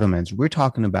say Ottomans, we're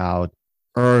talking about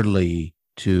early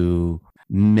to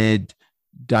mid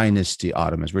dynasty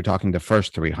Ottomans. We're talking the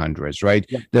first 300s, right?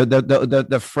 Yeah.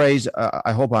 The phrase,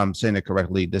 I hope I'm saying it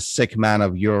correctly, the sick man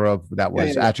of Europe that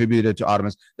was attributed to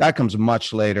Ottomans, that comes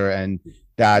much later, and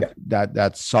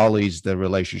that sullies the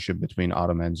relationship between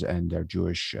Ottomans and their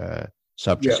Jewish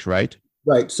subjects, right?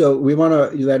 Right. So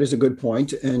that is a good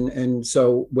point. And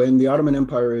so when the Ottoman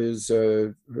Empire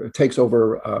takes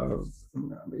over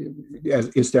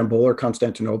as Istanbul or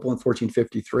Constantinople in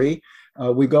 1453.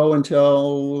 We go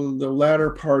until the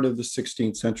latter part of the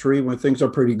 16th century when things are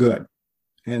pretty good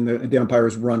and the empire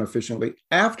is run efficiently.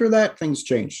 After that, things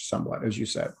changed somewhat, as you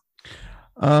said.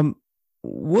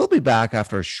 We'll be back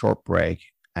after a short break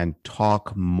and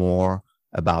talk more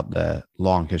about the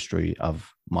long history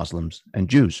of Muslims and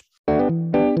Jews.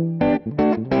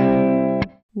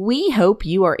 We hope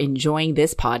you are enjoying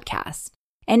this podcast.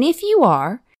 And if you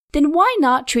are, then why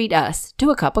not treat us to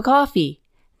a cup of coffee?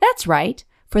 That's right.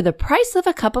 For the price of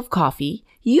a cup of coffee,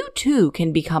 you too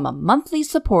can become a monthly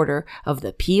supporter of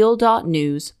the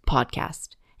Peel.News podcast.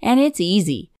 And it's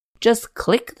easy. Just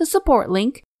click the support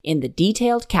link in the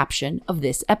detailed caption of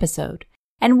this episode.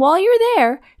 And while you're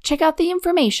there, check out the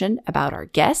information about our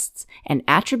guests and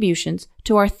attributions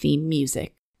to our theme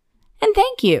music. And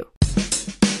thank you.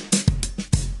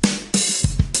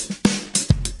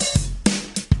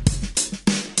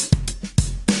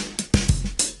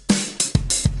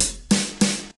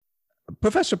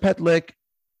 Professor Petlik,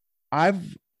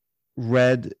 I've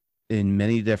read in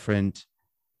many different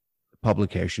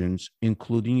publications,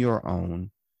 including your own,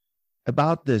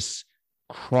 about this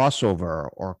crossover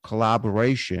or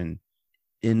collaboration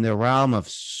in the realm of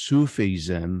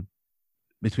Sufism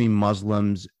between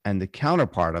Muslims and the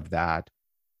counterpart of that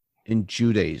in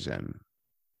Judaism.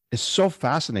 It's so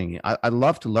fascinating. I'd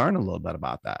love to learn a little bit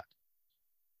about that.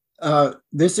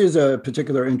 This is a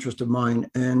particular interest of mine,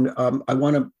 and I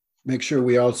want to make sure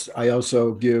I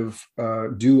also give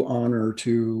due honor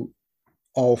to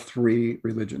all three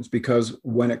religions, because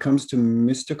when it comes to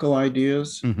mystical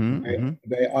ideas,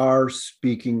 they are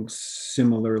speaking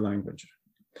similar language.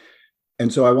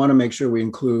 And so I want to make sure we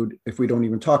include, if we don't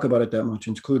even talk about it that much,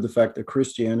 include the fact that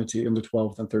Christianity in the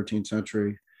 12th and 13th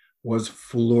century was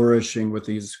flourishing with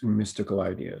these mystical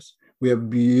ideas. We have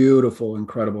beautiful,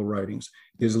 incredible writings.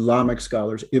 Islamic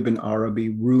scholars, Ibn Arabi,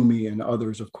 Rumi, and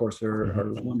others, of course, there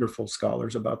are wonderful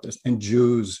scholars about this. And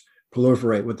Jews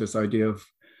proliferate with this idea of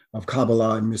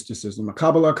Kabbalah and mysticism.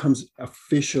 Kabbalah comes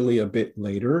officially a bit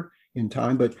later in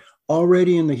time, but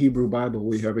already in the Hebrew Bible,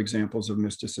 we have examples of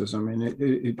mysticism, and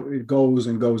it goes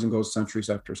and goes and goes centuries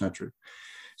after century.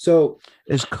 So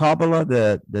is Kabbalah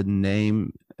the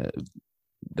name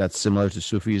that's similar to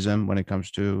Sufism when it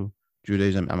comes to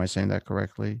Judaism? Am I saying that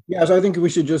correctly? Yes, I think we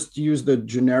should just use the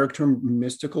generic term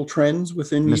mystical trends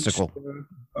within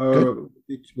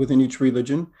within each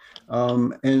religion.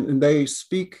 And they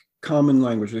speak common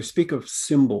language. They speak of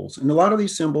symbols. And a lot of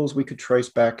these symbols we could trace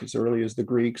back as early as the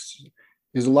Greeks.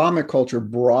 Islamic culture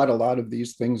brought a lot of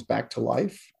these things back to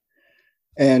life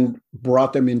and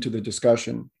brought them into the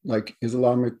discussion, like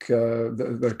Islamic,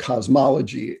 the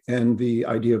cosmology and the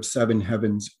idea of seven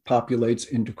heavens populates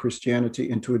into Christianity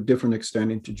and to a different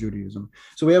extent into Judaism.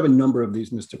 So we have a number of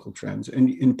these mystical trends and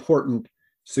important,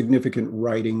 significant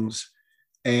writings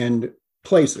and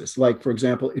places. Like, for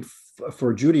example,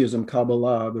 for Judaism,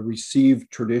 Kabbalah, the received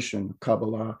tradition,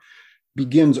 Kabbalah,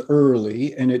 begins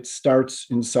early and it starts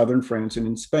in southern France and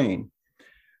in Spain.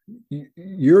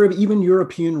 Even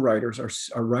European writers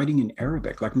are writing in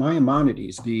Arabic, like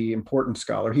Maimonides, the important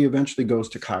scholar. He eventually goes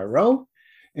to Cairo,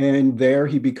 and there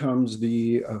he becomes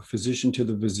the physician to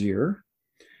the vizier.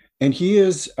 And he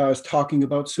is talking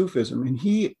about Sufism, and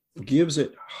he gives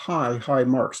it high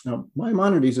marks. Now,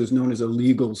 Maimonides is known as a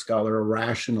legal scholar, a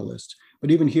rationalist,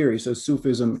 but even here he says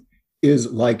Sufism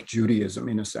is like Judaism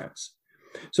in a sense.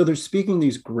 So they're speaking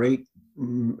these great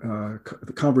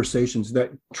conversations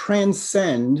that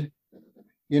transcend,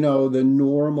 the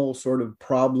normal sort of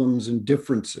problems and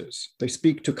differences. They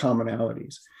speak to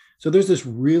commonalities. So there's this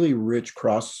really rich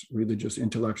cross-religious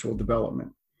intellectual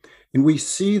development. And we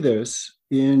see this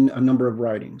in a number of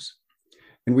writings.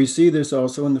 And we see this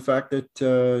also in the fact that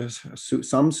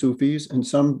some Sufis and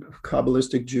some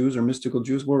Kabbalistic Jews or mystical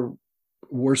Jews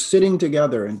were sitting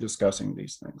together and discussing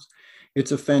these things.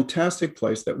 It's a fantastic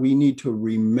place that we need to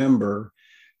remember,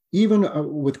 even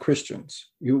with Christians,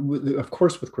 of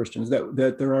course, with Christians,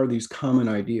 that there are these common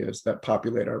ideas that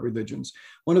populate our religions.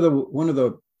 One of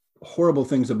the horrible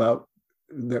things about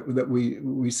that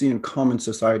we see in common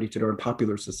society today, or in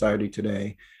popular society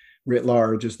today, writ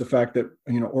large, is the fact that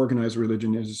organized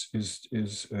religion is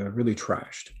really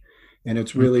trashed, and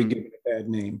it's really given a bad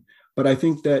name. But I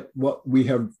think that what we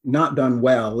have not done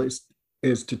well is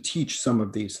to teach some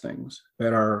of these things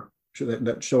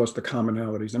that show us the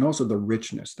commonalities and also the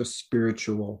richness, the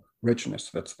spiritual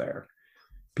richness that's there.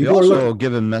 People also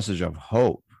give a message of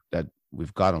hope that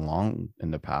we've got along in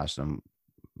the past, and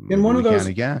one of those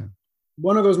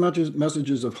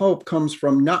messages of hope comes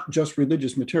from not just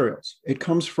religious materials. It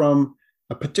comes from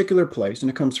a particular place,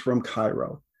 and it comes from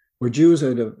Cairo, where Jews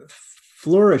had a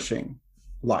flourishing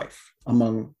life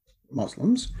among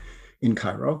Muslims in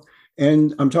Cairo.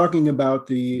 And I'm talking about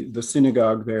the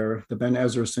synagogue there, the Ben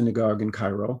Ezra synagogue in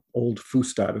Cairo, Old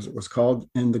Fustat as it was called,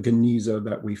 and the Geniza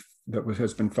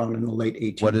has been found in the late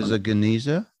 1800s. What is a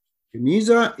Geniza?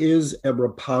 Geniza is a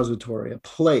repository, a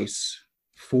place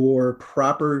for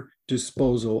proper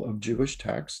disposal of Jewish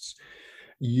texts,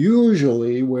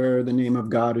 usually where the name of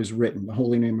God is written, the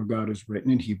holy name of God is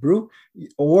written in Hebrew,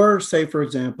 or say, for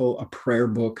example, a prayer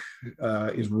book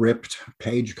is ripped,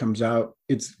 page comes out,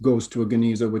 it goes to a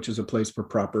geniza, which is a place for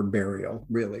proper burial,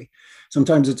 really.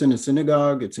 Sometimes it's in a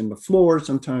synagogue, it's in the floor,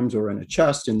 sometimes, or in a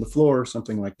chest in the floor,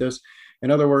 something like this. In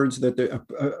other words, that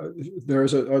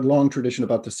there's a long tradition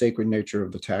about the sacred nature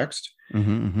of the text.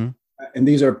 Mm-hmm, mm-hmm. And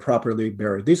these are properly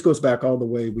buried. These goes back all the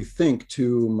way, we think,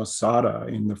 to Masada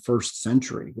in the 1st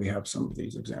century. We have some of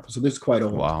these examples. So this is quite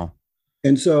old. Wow.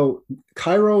 And so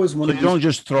Cairo is one so of you don't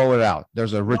just throw it out.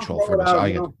 There's a ritual for this.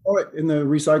 You don't throw it in the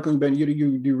recycling bin.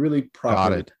 You really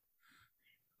properly.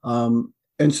 Got it.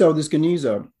 And so this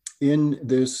Geniza in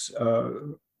this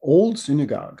old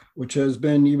synagogue, which has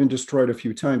been even destroyed a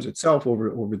few times itself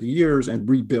over the years and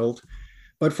rebuilt,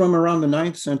 but from around the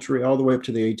 9th century all the way up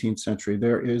to the 18th century,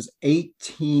 there is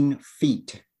 18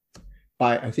 feet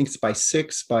by, I think it's by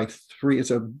 6 by 3.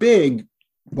 It's a big,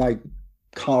 like,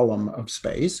 column of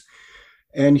space.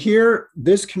 And here,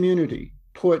 this community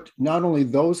put not only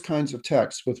those kinds of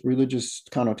texts with religious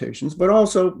connotations, but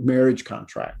also marriage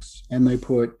contracts. And they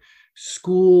put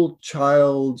school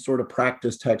child sort of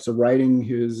practice texts of writing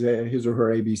his or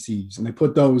her ABCs. And they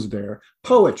put those there.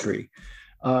 Poetry,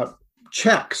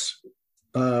 checks,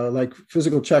 like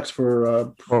physical checks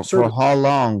for how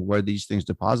long were these things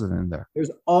deposited in there? There's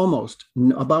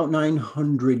about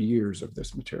 900 years of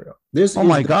this material.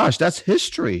 Gosh, that's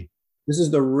history. This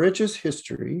is the richest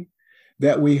history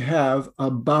that we have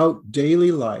about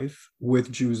daily life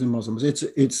with Jews and Muslims.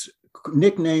 It's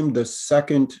nicknamed the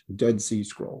Second Dead Sea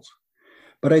Scrolls,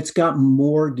 but it's got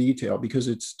more detail because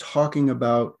it's talking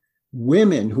about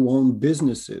women who own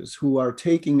businesses who are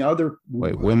taking other.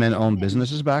 Wait, women own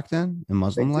businesses back then in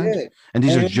Muslim lands, and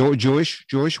these are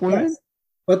Jewish women. Yes,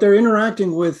 but they're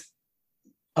interacting with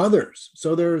others.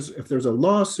 So if there's a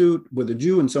lawsuit with a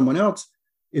Jew and someone else,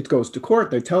 it goes to court.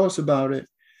 They tell us about it.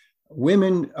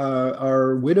 Women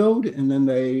are widowed, and then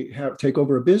they take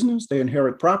over a business. They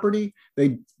inherit property.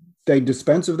 They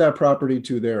dispense of that property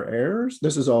to their heirs.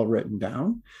 This is all written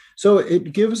down. So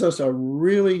it gives us a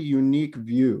really unique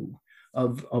view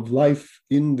of life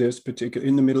in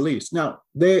the Middle East. Now,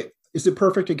 is it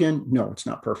perfect again? No, it's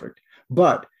not perfect.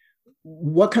 But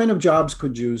what kind of jobs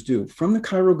could Jews do? From the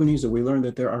Cairo Geniza, we learned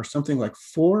that there are something like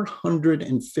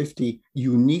 450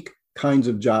 unique kinds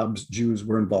of jobs Jews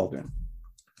were involved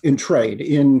in trade,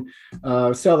 in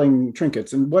selling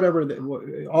trinkets, and whatever,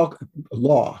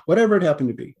 law, whatever it happened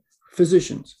to be,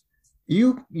 physicians.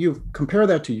 You compare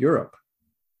that to Europe,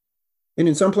 and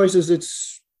in some places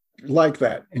it's like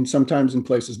that, and sometimes in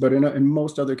places, but in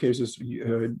most other cases,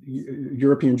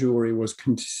 European Jewry was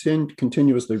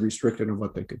continuously restricted in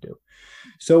what they could do.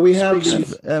 So we have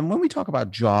when we talk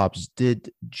about jobs,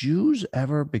 did Jews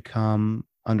ever become,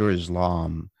 under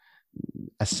Islam,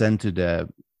 ascend to the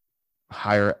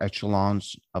higher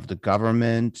echelons of the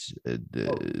government?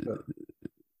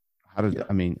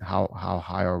 How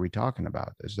high are we talking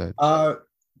about? Is that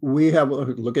we have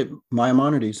look at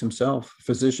Maimonides himself,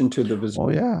 physician to the visible. Oh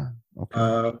yeah,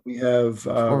 okay. We have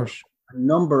a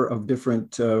number of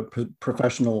different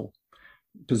professional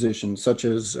positions, such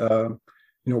as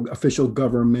official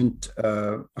government,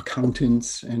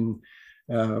 accountants, and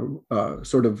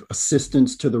sort of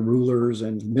assistants to the rulers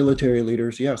and military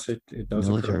leaders. Yes, it does.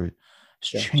 Military. It's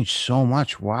changed so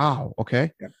much. Wow.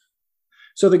 Okay. Yeah.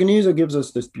 So the Geniza gives us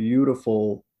this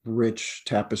beautiful, rich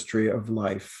tapestry of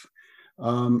life.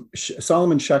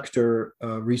 Solomon Schechter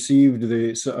received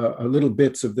little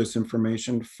bits of this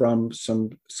information from some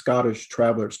Scottish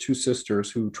travelers, 2 sisters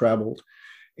who traveled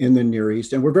in the Near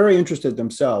East and were very interested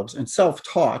themselves and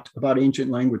self-taught about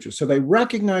ancient languages. So they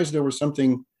recognized there was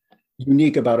something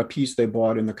unique about a piece they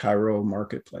bought in the Cairo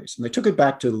marketplace, and they took it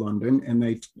back to London, and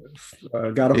they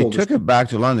got a hold. They took it back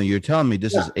to London. You're telling me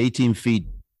this is 18 feet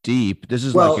deep? This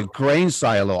is like a grain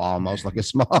silo, almost like a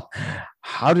small.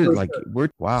 How did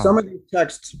wow? Some of these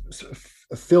texts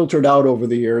filtered out over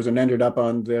the years and ended up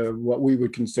on what we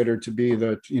would consider to be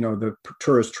the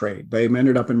tourist trade. They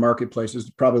ended up in marketplaces.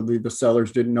 Probably the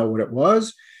sellers didn't know what it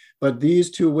was. But these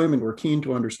 2 women were keen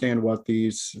to understand what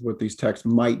these texts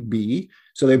might be.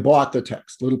 So they bought the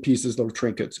text, little pieces, little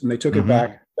trinkets, and they took it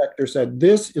back. Schechter said,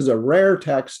 this is a rare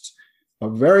text, a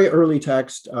very early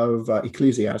text of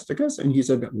Ecclesiasticus. And he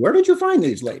said, where did you find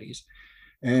these ladies?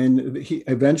 And he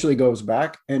eventually goes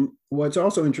back. And what's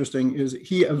also interesting is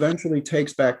he eventually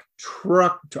takes back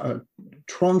trunk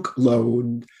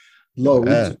loads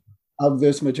of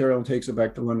this material and takes it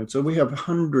back to London. So we have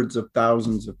hundreds of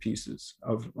thousands of pieces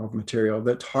of material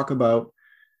that talk about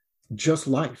just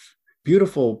life,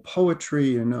 beautiful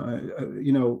poetry, and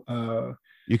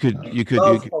you could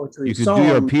poetry, do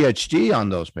your PhD on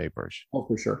those papers. Oh,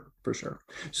 for sure.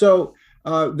 So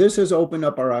this has opened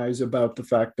up our eyes about the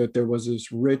fact that there was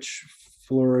this rich,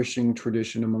 flourishing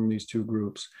tradition among these two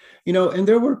groups, and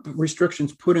there were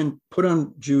restrictions put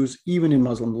on Jews even in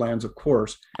Muslim lands, of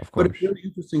course. But it's really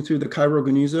interesting, through the Cairo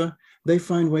Geniza, they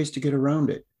find ways to get around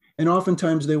it, and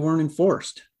oftentimes they weren't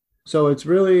enforced. So it's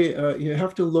really you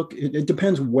have to look. It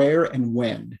depends where and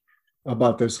when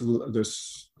about this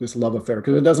love affair,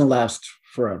 because it doesn't last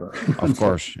forever. Of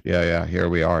course, yeah. Here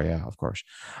we are, yeah, of course.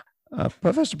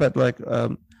 Professor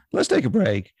Petlik, let's take a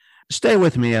break. Stay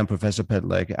with me and Professor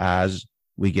Petlik as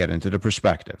we get into the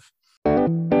perspective.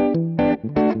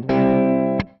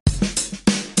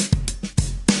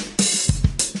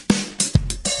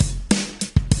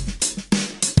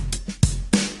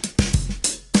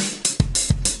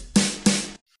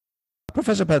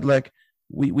 Professor Petlik,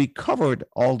 we covered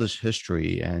all this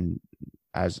history, and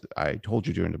as I told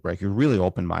you during the break, it really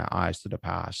opened my eyes to the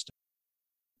past.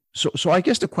 So I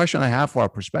guess the question I have for our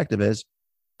perspective is,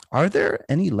 are there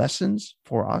any lessons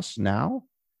for us now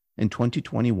in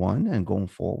 2021 and going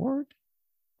forward?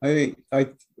 I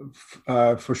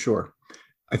for sure.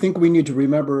 I think we need to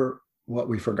remember what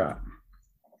we forgot.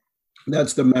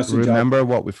 That's the message. Remember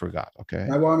what we forgot. Okay.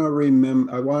 I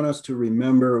want us to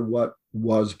remember what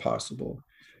was possible.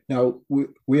 Now,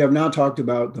 we have now talked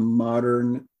about the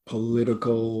modern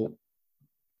political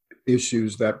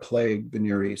issues that plague the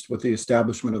Near East, with the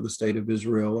establishment of the State of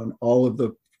Israel and all of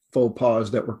the faux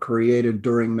pas that were created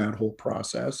during that whole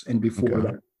process and before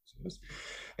that process,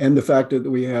 and the fact that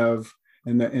we have,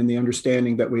 and the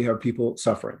understanding that we have people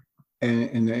suffering,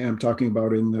 and I'm talking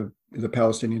about in the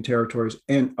Palestinian territories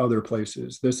and other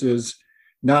places. This is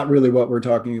not really what we're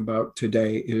talking about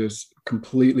today. It is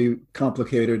completely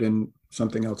complicated and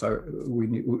something else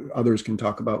others can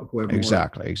talk about. Whoever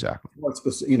exactly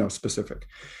more specific.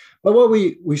 But what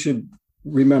we should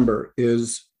remember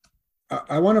is,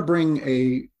 I want to bring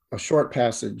a short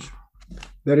passage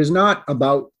that is not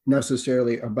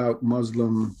necessarily about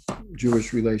Muslim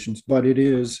Jewish relations, but it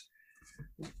is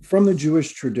from the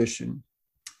Jewish tradition,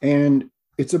 and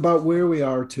it's about where we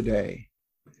are today.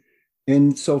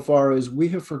 Insofar as we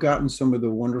have forgotten some of the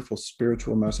wonderful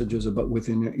spiritual messages about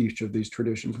within each of these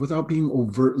traditions without being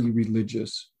overtly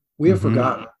religious. We have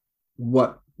forgotten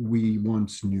what we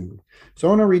once knew. So I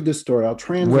want to read this story. I'll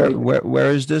translate.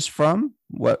 Where is this from?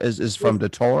 What is from the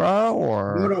Torah,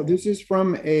 or? No, this is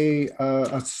from a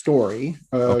story.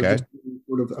 Okay.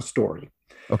 Sort of a story.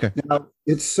 Okay. Now,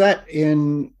 it's set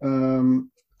in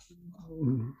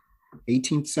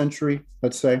 18th century,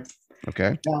 let's say.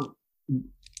 Okay. Now,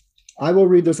 I will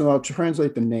read this and I'll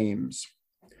translate the names.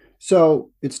 So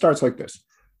it starts like this.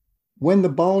 When the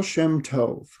Baal Shem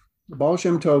Tov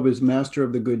is master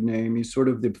of the good name. He's sort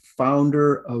of the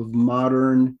founder of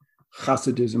modern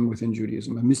Hasidism within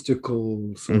Judaism, a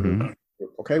mystical sort of,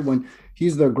 okay? When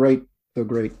he's the great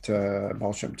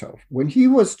Baal Shem Tov. When he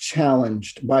was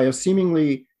challenged by a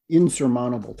seemingly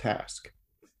insurmountable task,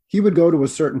 he would go to a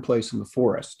certain place in the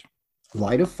forest,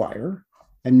 light a fire,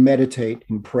 and meditate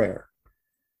in prayer.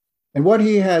 And what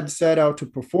he had set out to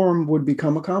perform would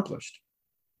become accomplished.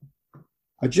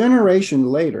 A generation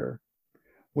later,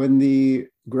 when the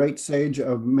great sage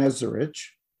of Mezerich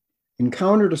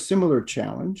encountered a similar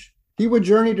challenge, he would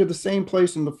journey to the same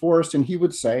place in the forest and he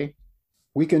would say,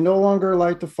 "We can no longer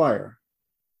light the fire,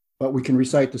 but we can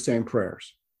recite the same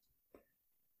prayers."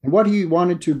 And what he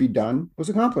wanted to be done was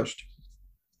accomplished.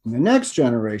 In the next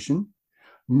generation,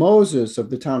 Moses of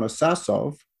the town of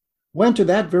Sassov went to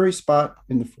that very spot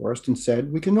in the forest and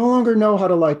said, "We can no longer know how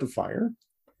to light the fire.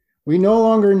 We no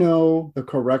longer know the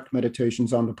correct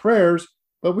meditations on the prayers,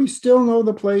 but we still know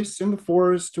the place in the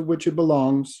forest to which it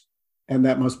belongs, and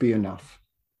that must be enough."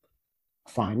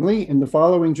 Finally, in the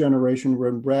following generation,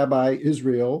 when Rabbi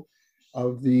Israel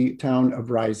of the town of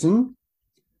Ryzen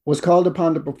was called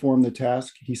upon to perform the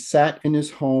task, he sat in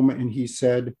his home and he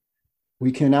said,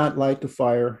 "We cannot light the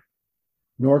fire,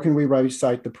 nor can we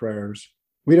recite the prayers.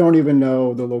 We don't even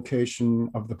know the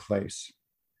location of the place.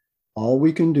 All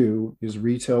we can do is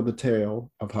retell the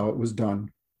tale of how it was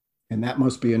done, and that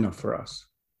must be enough for us."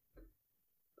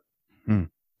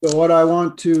 So what I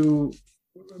want to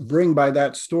bring by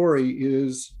that story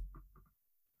is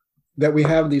that we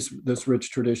have this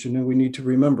rich tradition and we need to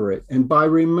remember it. And by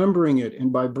remembering it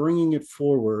and by bringing it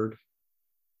forward,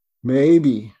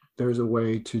 maybe there's a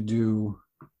way to do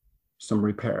some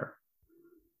repair.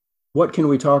 What can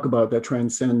we talk about that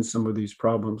transcends some of these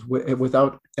problems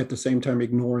without at the same time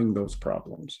ignoring those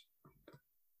problems?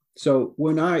 So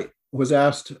when I was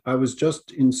asked, I was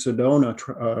just in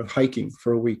Sedona hiking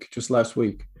for a week, just last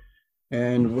week.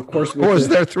 And of course, I was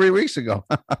there 3 weeks ago.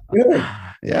 Really?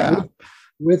 Yeah.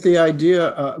 With the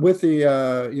idea,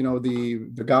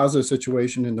 the Gaza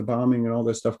situation and the bombing and all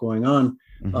this stuff going on,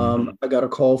 I got a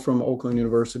call from Oakland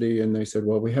University, and they said,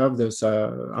 "Well, we have this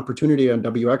opportunity on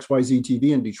WXYZ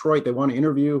TV in Detroit. They want to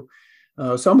interview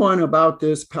someone about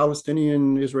this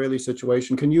Palestinian-Israeli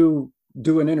situation. Can you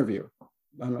do an interview?"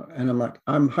 And I'm like,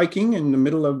 "I'm hiking in the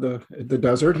middle of the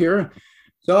desert here."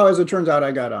 So as it turns out,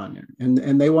 I got on there,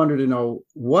 and they wanted to know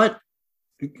what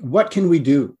can we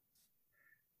do.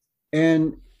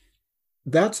 And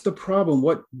that's the problem.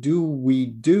 What do we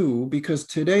do? Because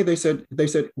today they said,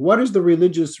 what is the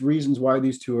religious reasons why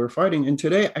these two are fighting? And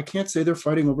today I can't say they're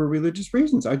fighting over religious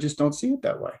reasons. I just don't see it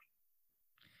that way.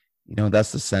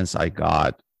 That's the sense I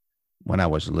got when I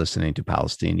was listening to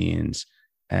Palestinians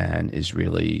and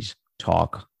Israelis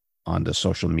talk on the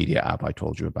social media app I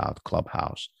told you about,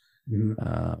 Clubhouse.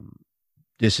 Mm-hmm.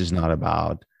 This is not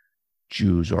about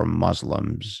Jews or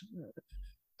Muslims.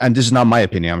 And this is not my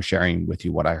opinion. I'm sharing with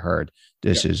you what I heard.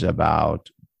 This is about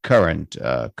current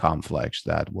conflicts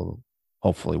that will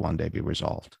hopefully one day be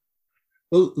resolved.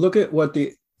 Well, look at what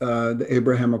the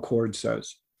Abraham Accord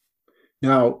says.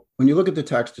 Now, when you look at the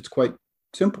text, it's quite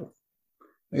simple.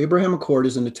 The Abraham Accord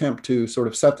is an attempt to sort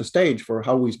of set the stage for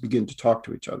how we begin to talk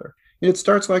to each other. And it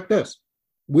starts like this.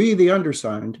 We, the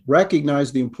undersigned,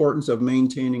 recognize the importance of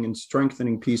maintaining and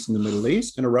strengthening peace in the Middle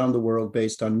East and around the world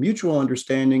based on mutual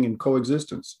understanding and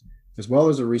coexistence, as well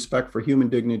as a respect for human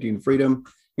dignity and freedom,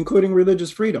 including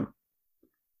religious freedom.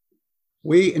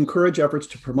 We encourage efforts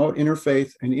to promote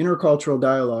interfaith and intercultural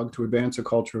dialogue to advance a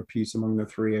culture of peace among the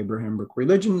three Abrahamic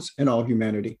religions and all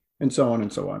humanity, and so on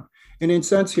and so on. And in a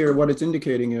sense here, what it's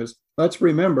indicating is, let's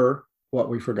remember what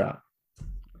we forgot.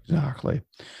 Exactly.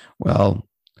 Well,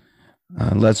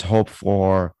 let's hope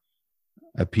for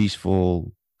a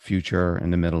peaceful future in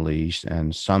the Middle East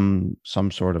and some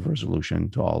sort of resolution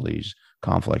to all these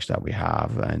conflicts that we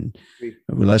have. And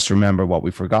let's remember what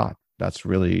we forgot. That's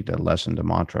really the lesson, the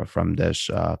mantra from this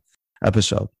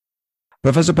episode.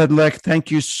 Professor Pedlec,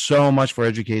 thank you so much for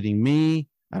educating me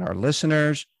and our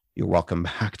listeners. You're welcome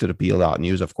back to the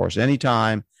Peel.News, of course,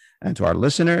 anytime. And to our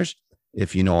listeners,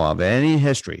 if you know of any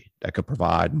history that could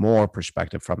provide more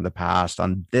perspective from the past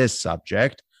on this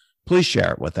subject, please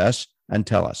share it with us and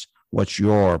tell us what's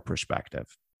your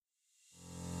perspective.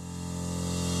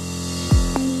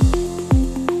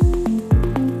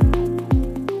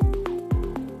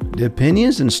 The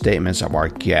opinions and statements of our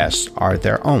guests are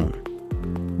their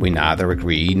own. We neither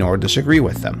agree nor disagree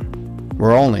with them.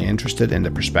 We're only interested in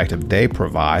the perspective they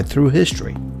provide through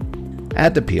history.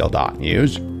 At the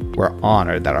Peel.News, we're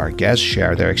honored that our guests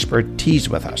share their expertise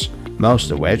with us,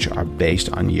 most of which are based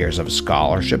on years of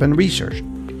scholarship and research.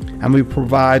 And we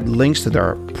provide links to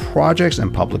their projects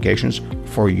and publications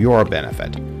for your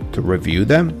benefit, to review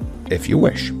them if you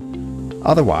wish.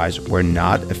 Otherwise, we're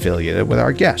not affiliated with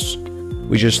our guests.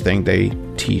 We just think they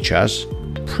teach us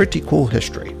pretty cool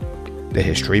history, the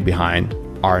history behind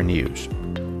our news.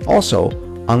 Also,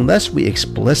 unless we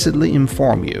explicitly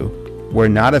inform you, we're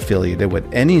not affiliated with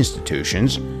any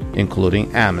institutions,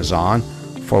 including Amazon,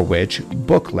 for which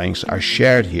book links are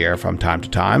shared here from time to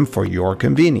time for your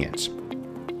convenience.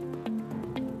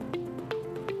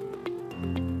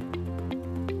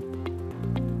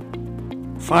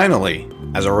 Finally,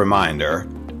 as a reminder,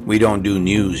 we don't do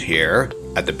news here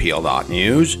at the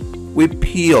Peel.News. We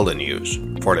peel the news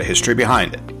for the history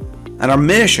behind it. And our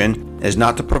mission is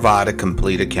not to provide a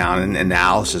complete account and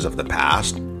analysis of the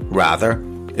past, rather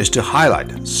is to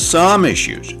highlight some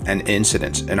issues and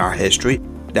incidents in our history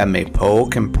that may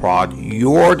poke and prod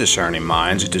your discerning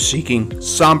minds into seeking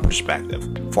some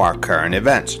perspective for our current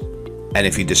events. And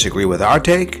if you disagree with our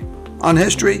take on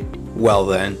history, well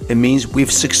then, it means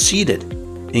we've succeeded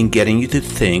in getting you to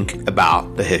think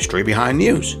about the history behind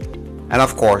news. And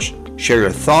of course, share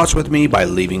your thoughts with me by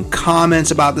leaving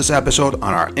comments about this episode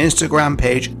on our Instagram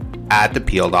page at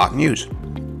thepeel.news.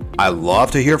 I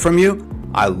love to hear from you.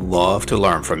 I love to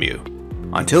learn from you.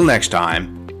 Until next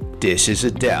time, this is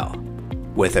Adele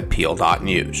with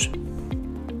Appeal.News.